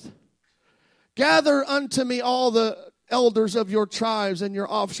death? Gather unto me all the elders of your tribes and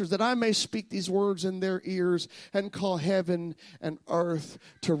your officers, that I may speak these words in their ears, and call heaven and earth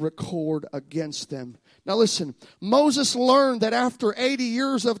to record against them. Now listen, Moses learned that after 80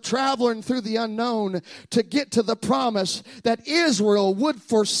 years of traveling through the unknown to get to the promise, that Israel would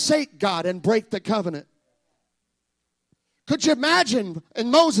forsake God and break the covenant. Could you imagine in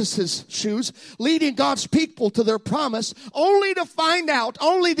Moses' shoes leading God's people to their promise, only to find out,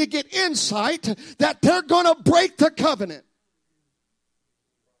 only to get insight that they're going to break the covenant?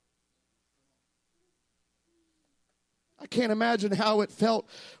 I can't imagine how it felt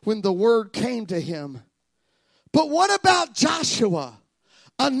when the word came to him. But what about Joshua,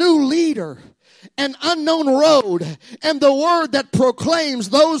 a new leader, an unknown road, and the word that proclaims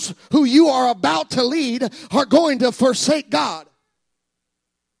those who you are about to lead are going to forsake God?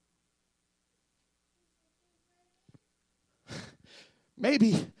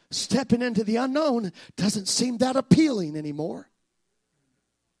 Maybe stepping into the unknown doesn't seem that appealing anymore,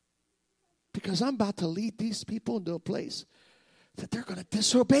 because I'm about to lead these people into a place that they're going to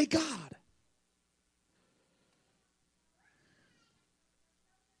disobey God.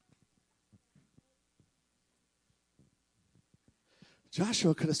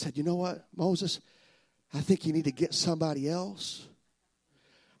 Joshua could have said, you know what, Moses, I think you need to get somebody else.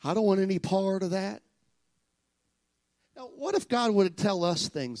 I don't want any part of that. Now, what if God would tell us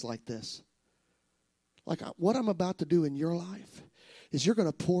things like this? Like, what I'm about to do in your life is you're going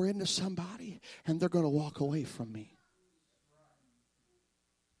to pour into somebody and they're going to walk away from me.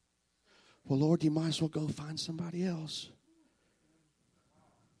 Well, Lord, you might as well go find somebody else.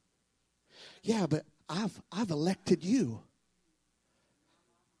 Yeah, but I've elected you.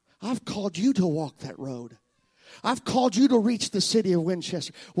 I've called you to walk that road. I've called you to reach the city of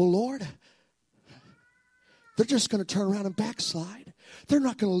Winchester. Well, Lord, they're just going to turn around and backslide. They're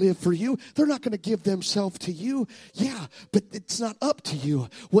not going to live for you. They're not going to give themselves to you. Yeah, but it's not up to you.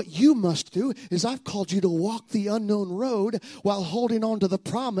 What you must do is I've called you to walk the unknown road while holding on to the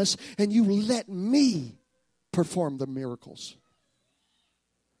promise, and you let me perform the miracles.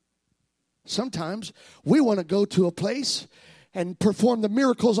 Sometimes we want to go to a place and perform the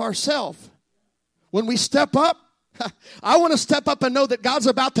miracles ourselves. When we step up, I want to step up and know that God's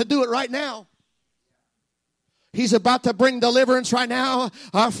about to do it right now. He's about to bring deliverance right now.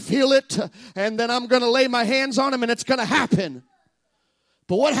 I feel it. And then I'm going to lay my hands on him and it's going to happen.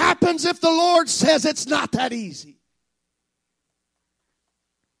 But what happens if the Lord says it's not that easy?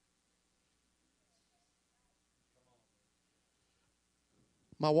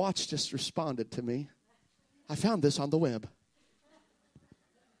 My watch just responded to me. I found this on the web.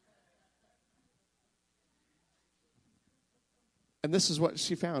 And this is what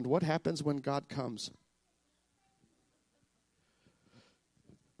she found. What happens when God comes?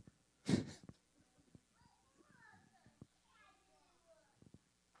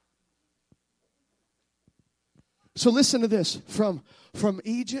 So listen to this. From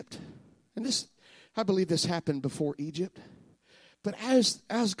Egypt, and this, I believe this happened before Egypt. But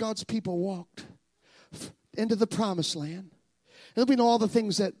as God's people walked into the promised land, And we know all the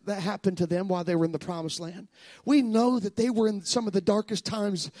things that happened to them while they were in the promised land. We know that they were in some of the darkest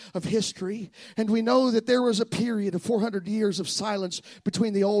times of history. And we know that there was a period of 400 years of silence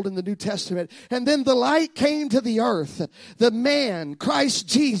between the Old and the New Testament. And then the light came to the earth. The man, Christ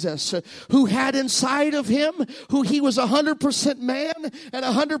Jesus, who had inside of him, who he was 100% man and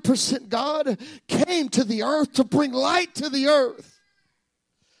 100% God, came to the earth to bring light to the earth.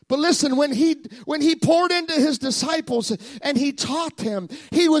 But listen, when he poured into his disciples and he taught them,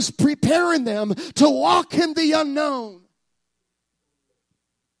 he was preparing them to walk in the unknown.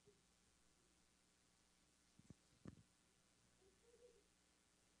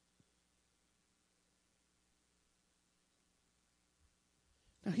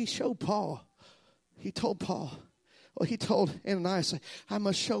 Now he showed Paul, he told Ananias, I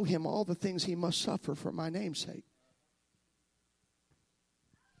must show him all the things he must suffer for my name's sake.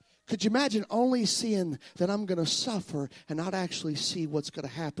 Could you imagine only seeing that I'm going to suffer and not actually see what's going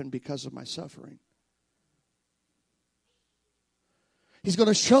to happen because of my suffering? He's going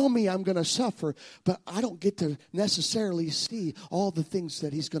to show me I'm going to suffer, but I don't get to necessarily see all the things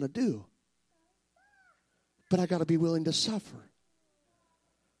that he's going to do. But I got to be willing to suffer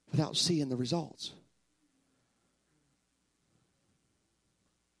without seeing the results.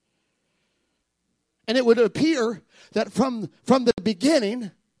 And it would appear that from the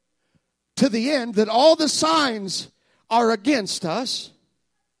beginning to the end, that all the signs are against us,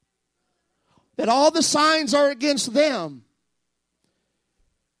 that all the signs are against them,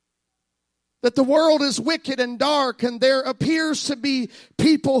 that the world is wicked and dark, and there appears to be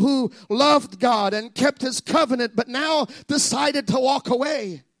people who loved God and kept his covenant, but now decided to walk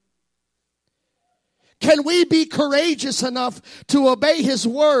away. Can we be courageous enough to obey his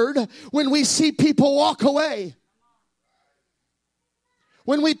word when we see people walk away?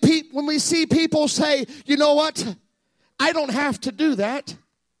 When we see people say, you know what, I don't have to do that.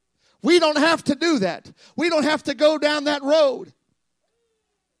 We don't have to do that. We don't have to go down that road.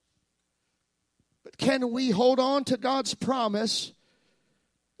 But can we hold on to God's promise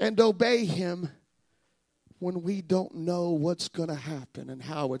and obey him when we don't know what's going to happen and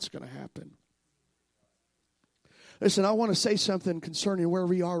how it's going to happen? Listen, I want to say something concerning where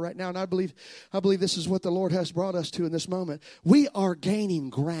we are right now, and I believe this is what the Lord has brought us to in this moment. We are gaining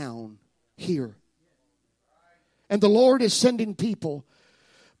ground here. And the Lord is sending people.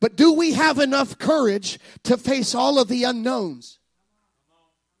 But do we have enough courage to face all of the unknowns?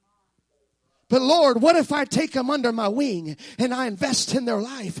 But Lord, what if I take them under my wing and I invest in their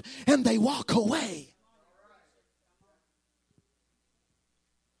life and they walk away?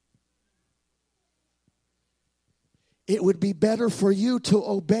 It would be better for you to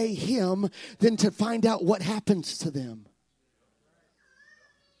obey him than to find out what happens to them.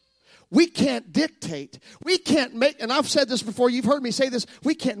 We can't dictate. We can't make, and I've said this before, you've heard me say this,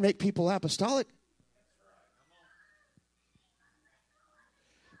 we can't make people apostolic.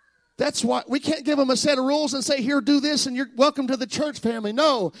 That's why we can't give them a set of rules and say, here, do this, and you're welcome to the church family.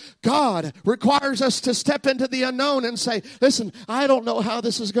 No, God requires us to step into the unknown and say, listen, I don't know how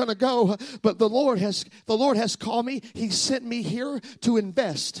this is going to go, but the Lord has called me. He sent me here to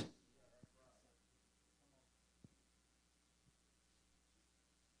invest.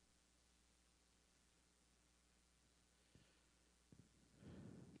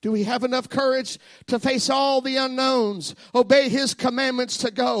 Do we have enough courage to face all the unknowns, obey his commandments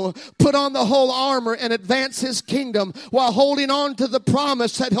to go, put on the whole armor and advance his kingdom while holding on to the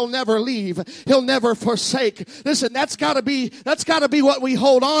promise that he'll never leave, he'll never forsake? Listen, that's got to be what we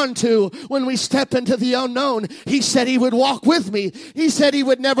hold on to when we step into the unknown. He said he would walk with me. He said he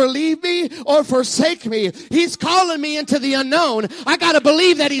would never leave me or forsake me. He's calling me into the unknown. I got to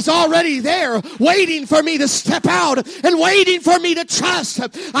believe that he's already there, waiting for me to step out and waiting for me to trust.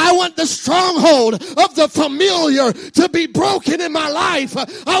 I want the stronghold of the familiar to be broken in my life.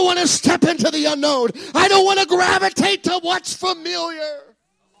 I want to step into the unknown. I don't want to gravitate to what's familiar.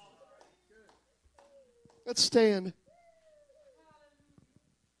 Let's stand.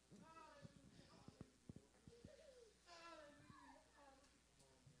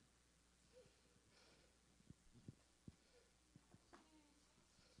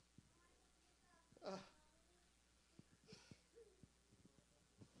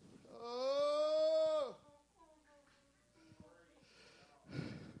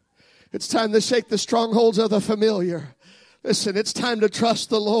 It's time to shake the strongholds of the familiar. Listen, it's time to trust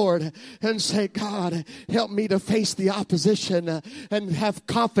the Lord and say, God, help me to face the opposition and have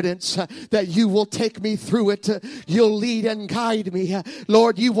confidence that you will take me through it. You'll lead and guide me.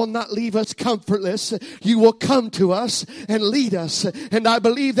 Lord, you will not leave us comfortless. You will come to us and lead us. And I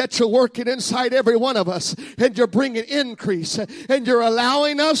believe that you're working inside every one of us, and you're bringing increase, and you're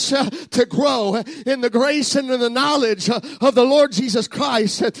allowing us to grow in the grace and in the knowledge of the Lord Jesus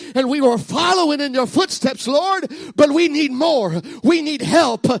Christ. And we were following in your footsteps, Lord, but we need more. We need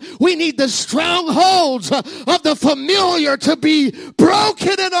help. We need the strongholds of the familiar to be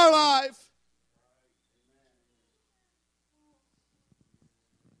broken in our life.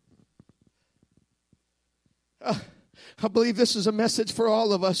 I believe this is a message for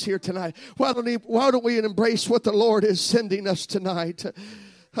all of us here tonight. Why don't we embrace what the Lord is sending us tonight?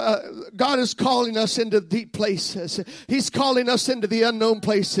 God is calling us into deep places. He's calling us into the unknown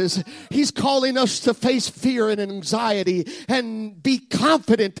places. He's calling us to face fear and anxiety and be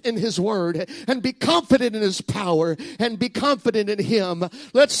confident in His Word and be confident in His power and be confident in Him.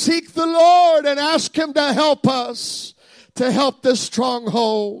 Let's seek the Lord and ask Him to help us, to help the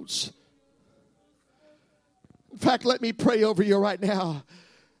strongholds. In fact, let me pray over you right now.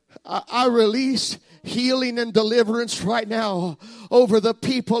 I release healing and deliverance right now over the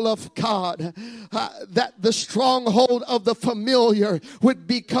people of God, that the stronghold of the familiar would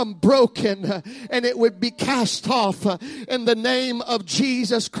become broken and it would be cast off in the name of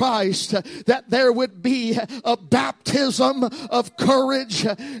Jesus Christ, that there would be a baptism of courage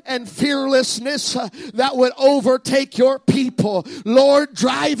and fearlessness that would overtake your people. Lord,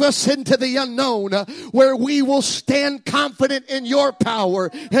 drive us into the unknown where we will stand confident in your power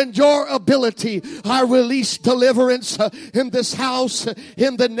and your ability. I release deliverance in this house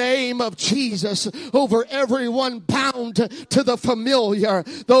in the name of Jesus over everyone bound to the familiar,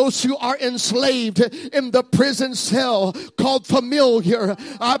 those who are enslaved in the prison cell called familiar.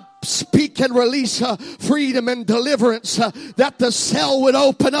 I speak and release freedom and deliverance, that the cell would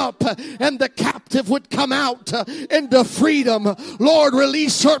open up and the captive would come out into freedom. Lord,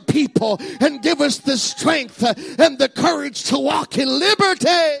 release your people and give us the strength and the courage to walk in liberty.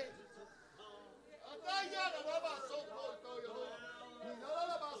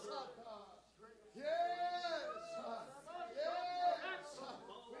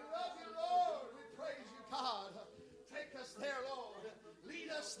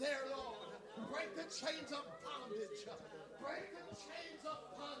 There, Lord. Break the chains of bondage. Break the chains of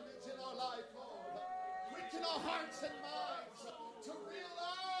bondage in our life, Lord. Quicken our hearts and minds to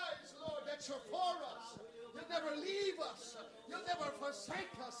realize, Lord, that you're for us. You'll never leave us. You'll never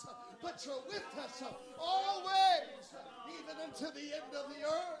forsake us. But you're with us always, even unto the end of the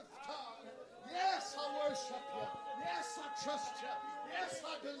earth, God. Yes, I worship you. Yes, I trust you. Yes,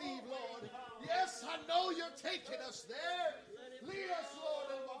 I believe, Lord. Yes, I know you're taking us there. Lead us, Lord,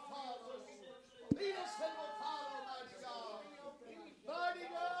 and we'll follow. Lead us and we'll follow, mighty God. Mighty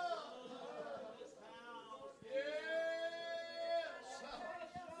God. Yes.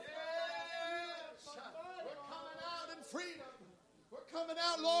 Yes. We're coming out in freedom. We're coming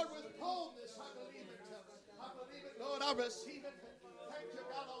out, Lord, with boldness. I believe it. I believe it, Lord. I receive it. Thank you,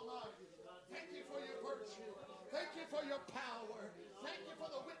 God Almighty. Thank you for your virtue. Thank you for your power. Thank you for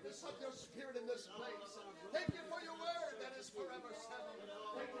the witness of your Spirit in this place. Thank you for your word that is forever settled.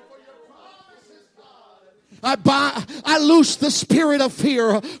 Thank you for your promises, God. I loose the spirit of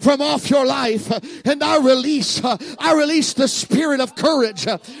fear from off your life, and I release the spirit of courage,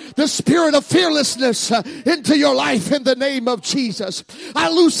 the spirit of fearlessness into your life in the name of Jesus. I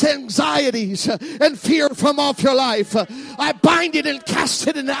loose anxieties and fear from off your life. I bind it and cast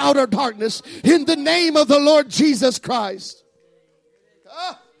it into outer darkness in the name of the Lord Jesus Christ.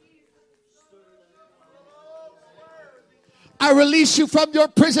 I release you from your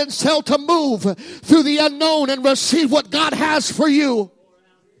prison cell to move through the unknown and receive what God has for you.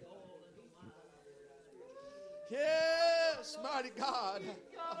 Yes, mighty God.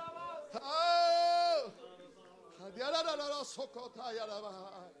 Oh.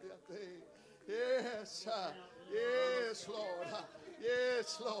 Yes, yes, Lord.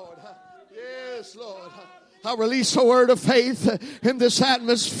 Yes, Lord. Yes, Lord. I release a word of faith in this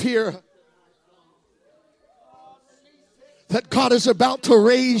atmosphere, that God is about to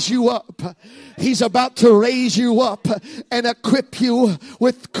raise you up. He's about to raise you up and equip you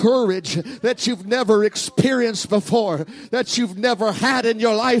with courage that you've never experienced before, that you've never had in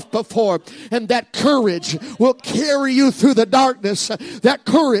your life before. And that courage will carry you through the darkness. That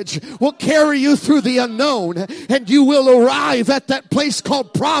courage will carry you through the unknown. And you will arrive at that place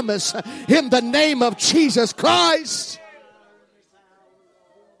called promise in the name of Jesus Christ.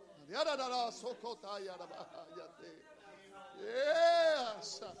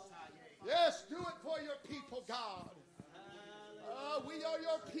 Yes. Yes, do it for your people, God. We are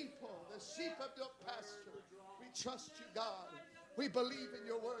your people, the sheep of your pasture. We trust you, God. We believe in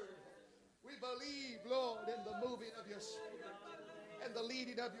your word. We believe, Lord, in the moving of your spirit and the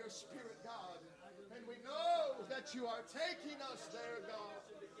leading of your spirit, God. And we know that you are taking us there, God.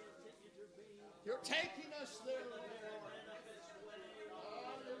 You're taking us there, Lord.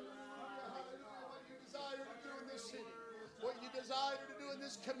 Hallelujah, hallelujah. What you desire to do in this city, what you desire to do in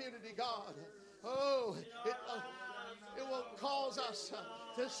this community, God. Oh, it will cause us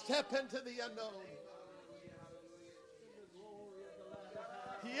to step into the unknown.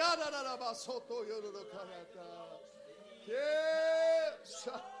 Yes.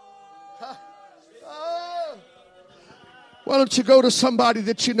 Why don't you go to somebody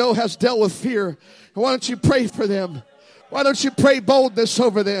that you know has dealt with fear? Why don't you pray for them? Why don't you pray boldness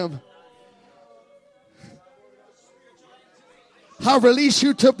over them? I release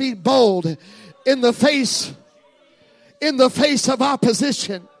you to be bold in the face of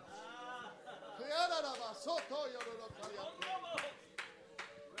opposition.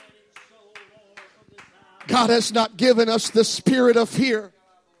 God has not given us the spirit of fear,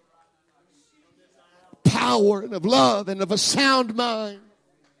 power and of love and of a sound mind.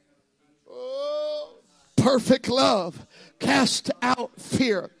 Oh, perfect love cast out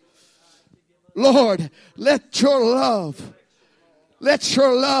fear. Lord, let your love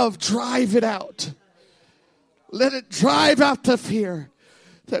drive it out. Let it drive out the fear,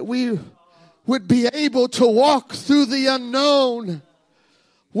 that we would be able to walk through the unknown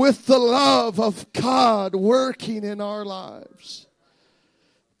with the love of God working in our lives.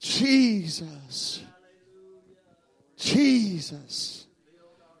 Jesus. Jesus.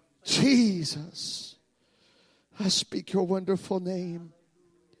 Jesus. I speak your wonderful name.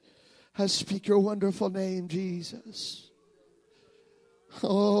 I speak your wonderful name, Jesus.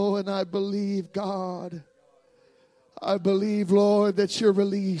 Oh, and I believe, God. I believe, Lord, that you're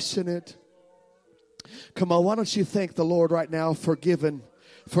releasing it. Come on, why don't you thank the Lord right now for giving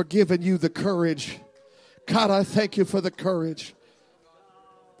you the courage. God, I thank you for the courage.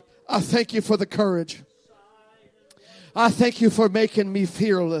 I thank you for the courage. I thank you for making me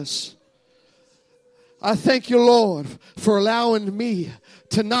fearless. I thank you, Lord, for allowing me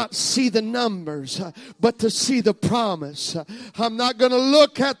to not see the numbers, but to see the promise. I'm not going to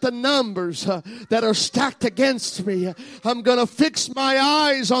look at the numbers that are stacked against me. I'm going to fix my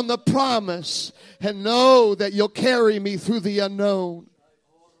eyes on the promise and know that you'll carry me through the unknown.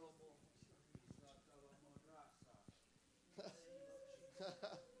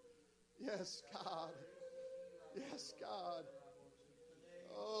 Yes, God. Yes, God.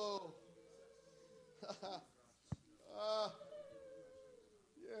 Oh.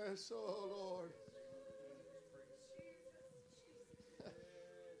 Yes, oh Lord.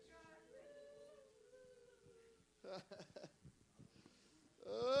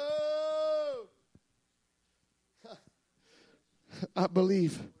 Oh. I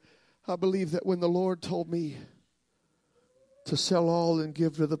believe that when the Lord told me to sell all and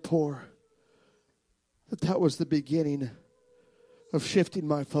give to the poor, that was the beginning of shifting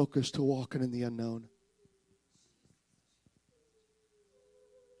my focus to walking in the unknown.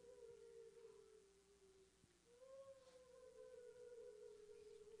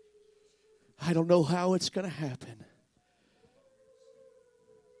 I don't know how it's going to happen.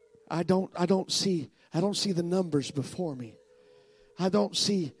 I don't see the numbers before me. I don't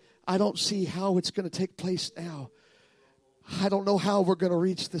see how it's going to take place now. I don't know how we're going to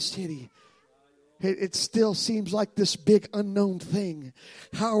reach the city. It still seems like this big unknown thing.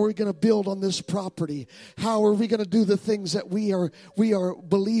 How are we going to build on this property? How are we going to do the things that we are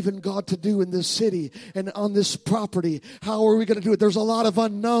believing God to do in this city and on this property? How are we going to do it? There's a lot of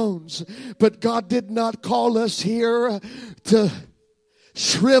unknowns. But God did not call us here to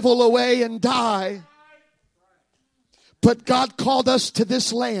shrivel away and die. But God called us to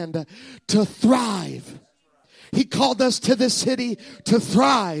this land to thrive. He called us to this city to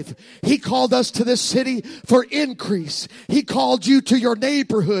thrive. He called us to this city for increase. He called you to your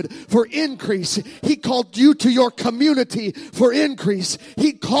neighborhood for increase. He called you to your community for increase.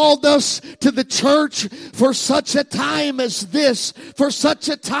 He called us to the church for such a time as this, for such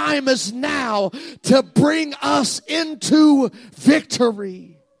a time as now, to bring us into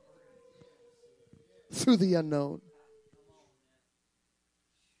victory through the unknown.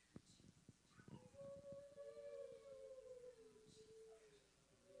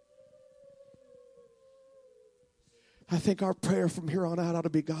 I think our prayer from here on out ought to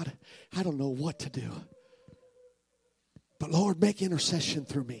be, God, I don't know what to do. But Lord, make intercession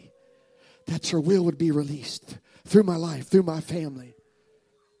through me that your will would be released through my life, through my family.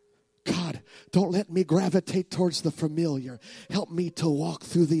 God, don't let me gravitate towards the familiar. Help me to walk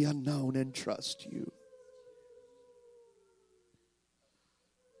through the unknown and trust you.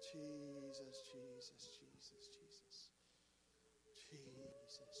 Jesus, Jesus, Jesus, Jesus. Jesus,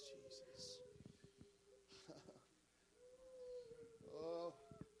 Jesus. Oh,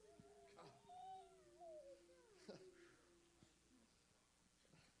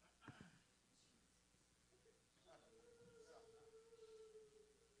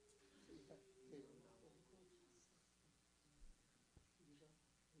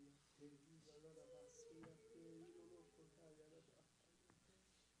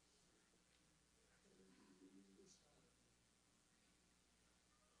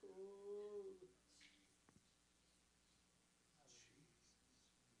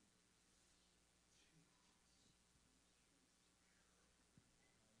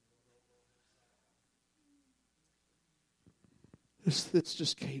 this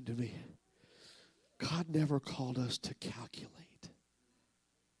just came to me. God never called us to calculate.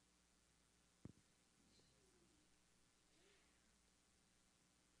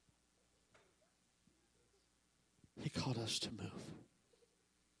 He called us to move.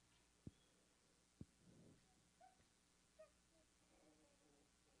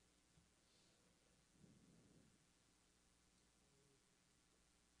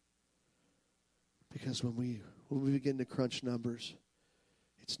 Because when we begin to crunch numbers,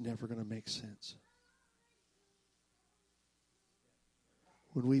 it's never going to make sense.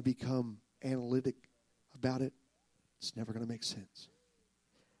 When we become analytic about it, it's never going to make sense.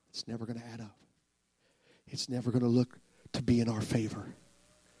 It's never going to add up. It's never going to look to be in our favor.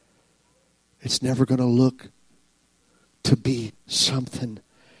 It's never going to look to be something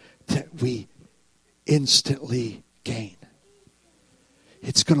that we instantly gain.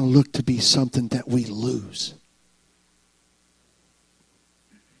 It's going to look to be something that we lose.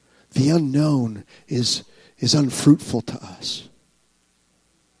 The unknown is unfruitful to us.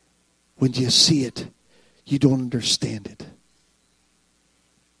 When you see it, you don't understand it.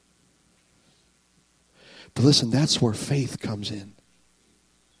 But listen, that's where faith comes in.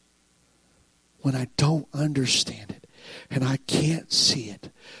 When I don't understand it and I can't see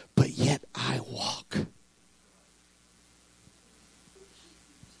it, but yet I walk.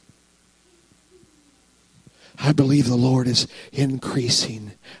 I believe the Lord is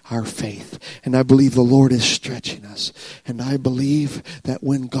increasing our faith. And I believe the Lord is stretching us. And I believe that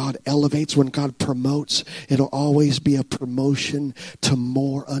when God elevates, when God promotes, it'll always be a promotion to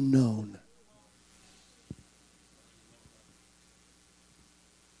more unknown.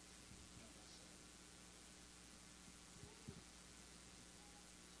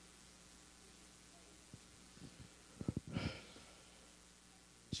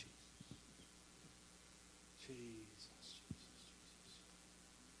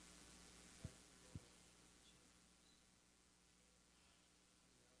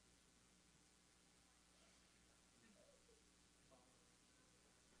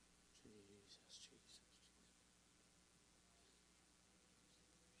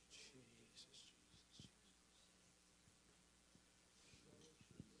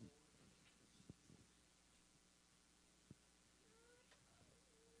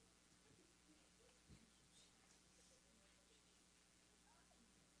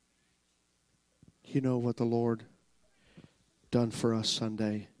 You know what the Lord done for us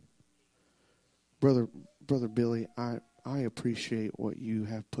Sunday? Brother Billy, I appreciate what you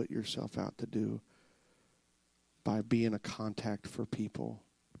have put yourself out to do by being a contact for people.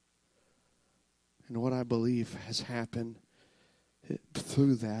 And what I believe has happened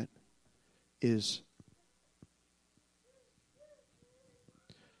through that is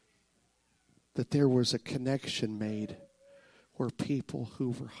that there was a connection made where people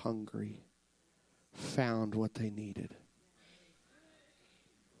who were hungry found what they needed.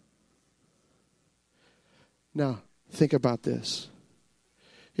 Now, think about this.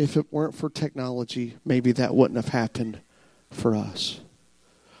 If it weren't for technology, maybe that wouldn't have happened for us.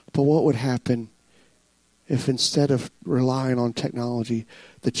 But what would happen if instead of relying on technology,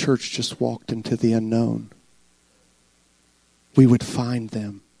 the church just walked into the unknown? We would find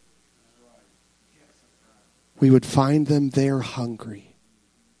them. We would find them there hungry.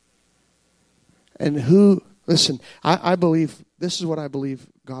 And listen, I believe, this is what I believe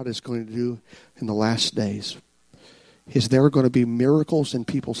God is going to do in the last days, is there are going to be miracles in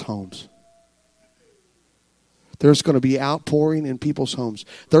people's homes. There's going to be outpouring in people's homes.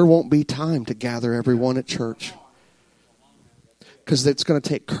 There won't be time to gather everyone at church. Because it's going to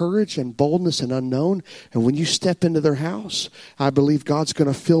take courage and boldness and unknown. And when you step into their house, I believe God's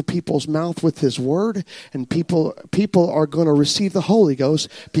going to fill people's mouth with His word. And people are going to receive the Holy Ghost,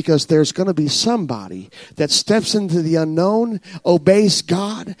 because there's going to be somebody that steps into the unknown, obeys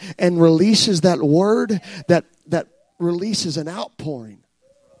God, and releases that word that releases an outpouring.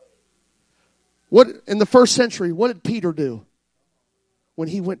 What in the first century, what did Peter do? When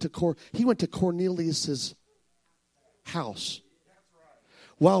he went to Cornelius' house.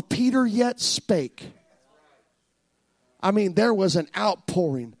 While Peter yet spake. I mean, there was an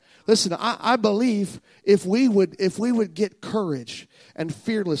outpouring. Listen, I believe if we would get courage and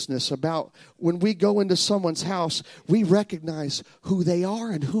fearlessness about when we go into someone's house, we recognize who they are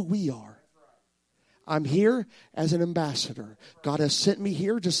and who we are. I'm here as an ambassador. God has sent me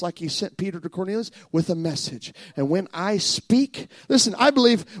here just like He sent Peter to Cornelius with a message. And when I speak, listen, I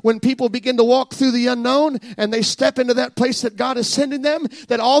believe when people begin to walk through the unknown and they step into that place that God is sending them,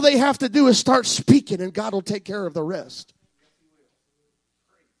 that all they have to do is start speaking and God will take care of the rest.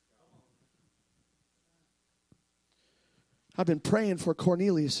 I've been praying for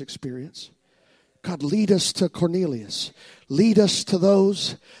Cornelius' experience. God, lead us to Cornelius. Lead us to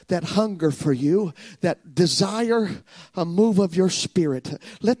those that hunger for you, that desire a move of your Spirit.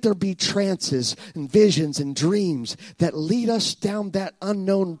 Let there be trances and visions and dreams that lead us down that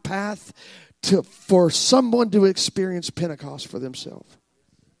unknown path for someone to experience Pentecost for themselves.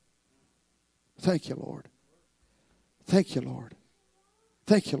 Thank you, Lord. Thank you, Lord.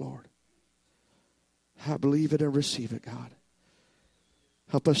 Thank you, Lord. I believe it and receive it, God.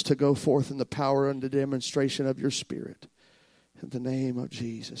 Help us to go forth in the power and the demonstration of your Spirit. In the name of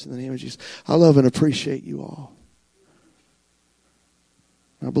Jesus. In the name of Jesus. I love and appreciate you all.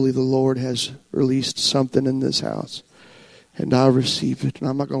 I believe the Lord has released something in this house. And I receive it. And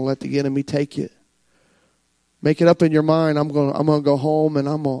I'm not going to let the enemy take it. Make it up in your mind. I'm going to go home and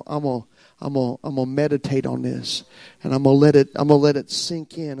I'm going to meditate on this. And I'm going to let it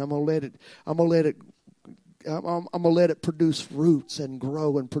sink in. I'm going to let it produce roots and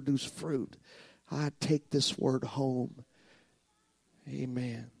grow and produce fruit. I take this word home.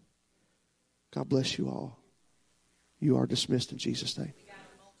 Amen. God bless you all. You are dismissed in Jesus' name.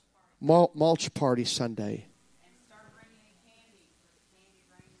 Mulch party Sunday.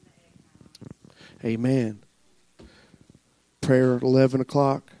 Amen. Prayer at 11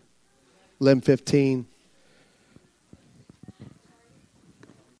 o'clock, 11:15.